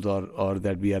susceptibles or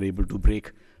that we are able to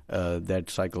break that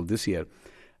cycle this year.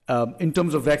 In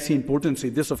terms of vaccine potency,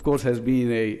 this, of course, has been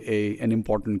an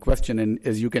important question, and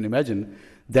as you can imagine,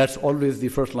 that's always the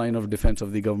first line of defense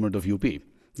of the government of UP,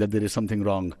 that there is something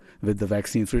wrong with the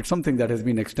vaccine. So it's something that has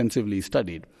been extensively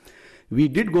studied. We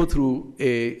did go through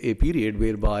a period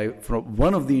whereby from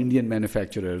one of the Indian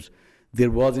manufacturers,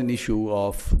 there was an issue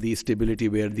of the stability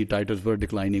where the titers were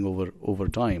declining over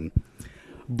time.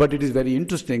 But it is very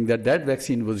interesting that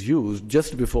vaccine was used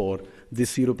just before the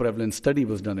seroprevalence study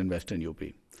was done in Western UP.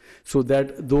 So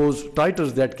that those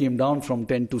titers that came down from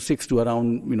 10 to 6 to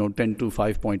around 10 to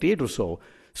 5.8 or so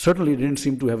certainly didn't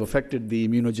seem to have affected the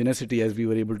immunogenicity as we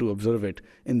were able to observe it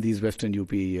in these Western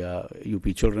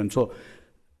UP children. So,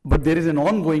 but there is an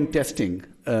ongoing testing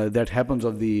that happens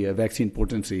of the vaccine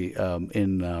potency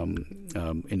in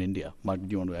India. Mark, do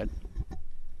you want to add?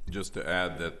 Just to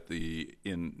add that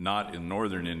not in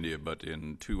northern India, but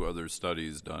in 2 other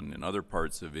studies done in other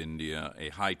parts of India, a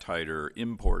high titer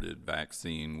imported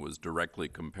vaccine was directly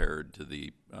compared to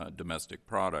the domestic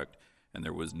product, and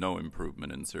there was no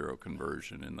improvement in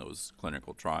seroconversion in those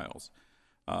clinical trials.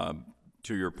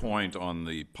 To your point on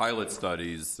the pilot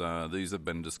studies, these have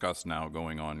been discussed now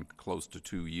going on close to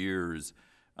 2 years.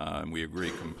 And we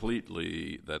agree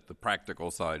completely that the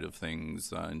practical side of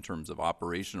things in terms of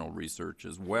operational research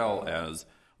as well as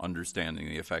understanding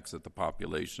the effects at the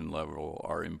population level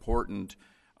are important.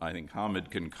 I think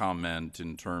Hamid can comment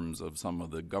in terms of some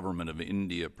of the government of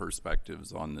India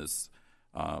perspectives on this,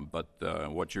 but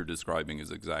what you're describing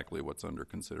is exactly what's under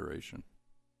consideration.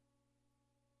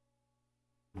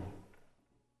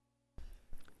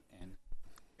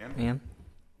 Anne?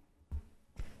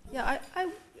 Yeah,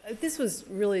 this was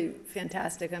really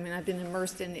fantastic. I mean, I've been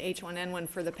immersed in H1N1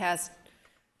 for the past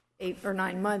 8 or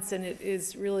 9 months, and it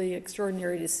is really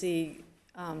extraordinary to see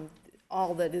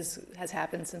all that has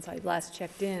happened since I last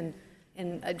checked in.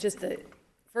 And just the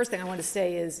first thing I want to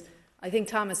say is, I think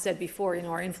Thomas said before,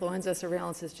 our influenza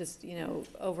surveillance is just,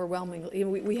 overwhelming.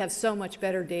 We have so much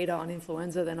better data on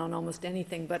influenza than on almost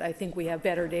anything, but I think we have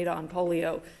better data on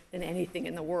polio than anything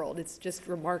in the world. It's just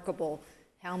remarkable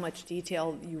how much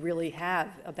detail you really have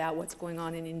about what's going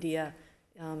on in India,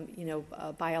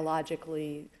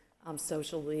 biologically,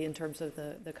 socially, in terms of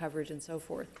the coverage and so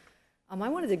forth. I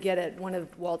wanted to get at one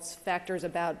of Walt's factors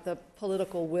about the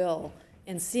political will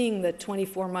and seeing the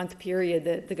 24-month period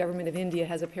that the government of India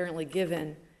has apparently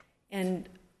given, and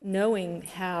knowing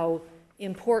how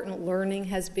important learning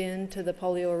has been to the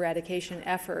polio eradication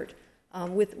effort.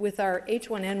 With our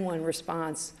H1N1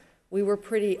 response, we were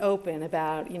pretty open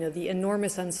about, the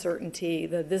enormous uncertainty,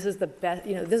 that this is the best,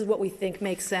 this is what we think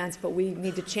makes sense, but we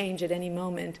need to change at any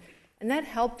moment. And that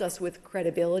helped us with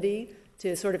credibility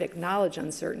to sort of acknowledge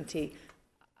uncertainty.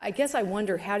 I guess I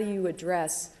wonder, how do you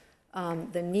address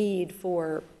the need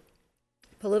for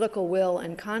political will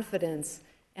and confidence,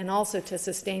 and also to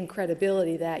sustain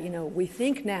credibility that, we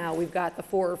think now we've got the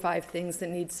 4 or 5 things that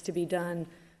needs to be done,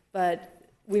 but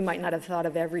we might not have thought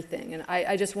of everything. And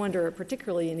I just wonder,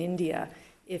 particularly in India,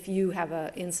 if you have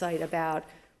an insight about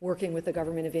working with the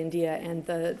government of India and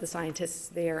the scientists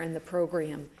there and the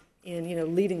program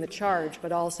in, leading the charge,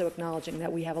 but also acknowledging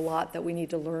that we have a lot that we need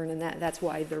to learn, and that's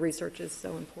why the research is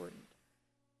so important.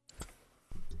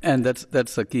 And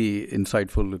that's a key,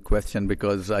 insightful question,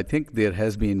 because I think there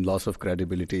has been loss of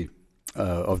credibility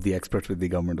of the experts with the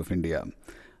government of India.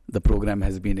 The program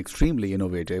has been extremely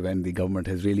innovative, and the government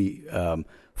has really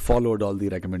followed all the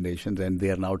recommendations, and they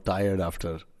are now tired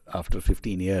after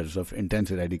 15 years of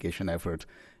intense eradication efforts.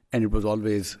 And it was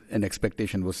always an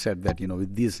expectation was set that,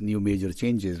 with these new major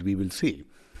changes, we will see.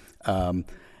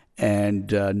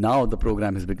 And now the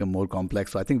program has become more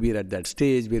complex. So I think we're at that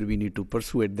stage where we need to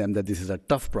persuade them that this is a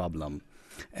tough problem,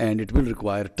 and it will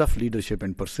require tough leadership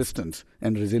and persistence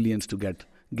and resilience to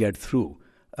get through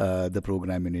the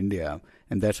program in India.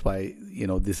 And that's why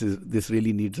this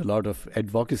really needs a lot of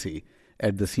advocacy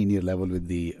at the senior level with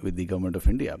the government of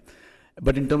India.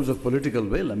 But in terms of political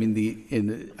will, I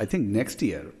mean, I think next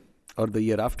year or the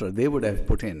year after, they would have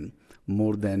put in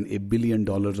more than $1 billion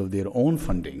of their own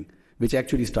funding, which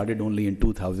actually started only in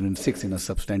 2006 in a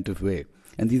substantive way.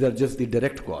 And these are just the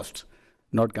direct costs,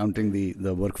 not counting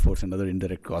the workforce and other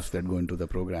indirect costs that go into the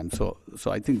program. So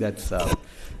I think that's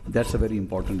a very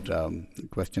important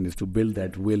question, is to build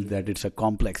that will, that it's a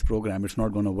complex program. It's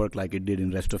not going to work like it did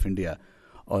in rest of India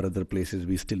or other places.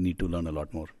 We still need to learn a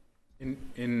lot more.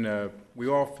 We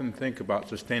often think about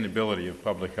sustainability of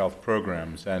public health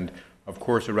programs, and of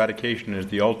course eradication is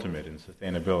the ultimate in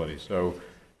sustainability. So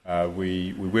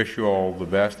we wish you all the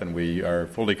best, and we are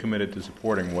fully committed to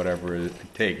supporting whatever it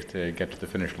takes to get to the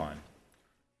finish line.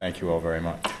 Thank you all very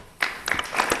much.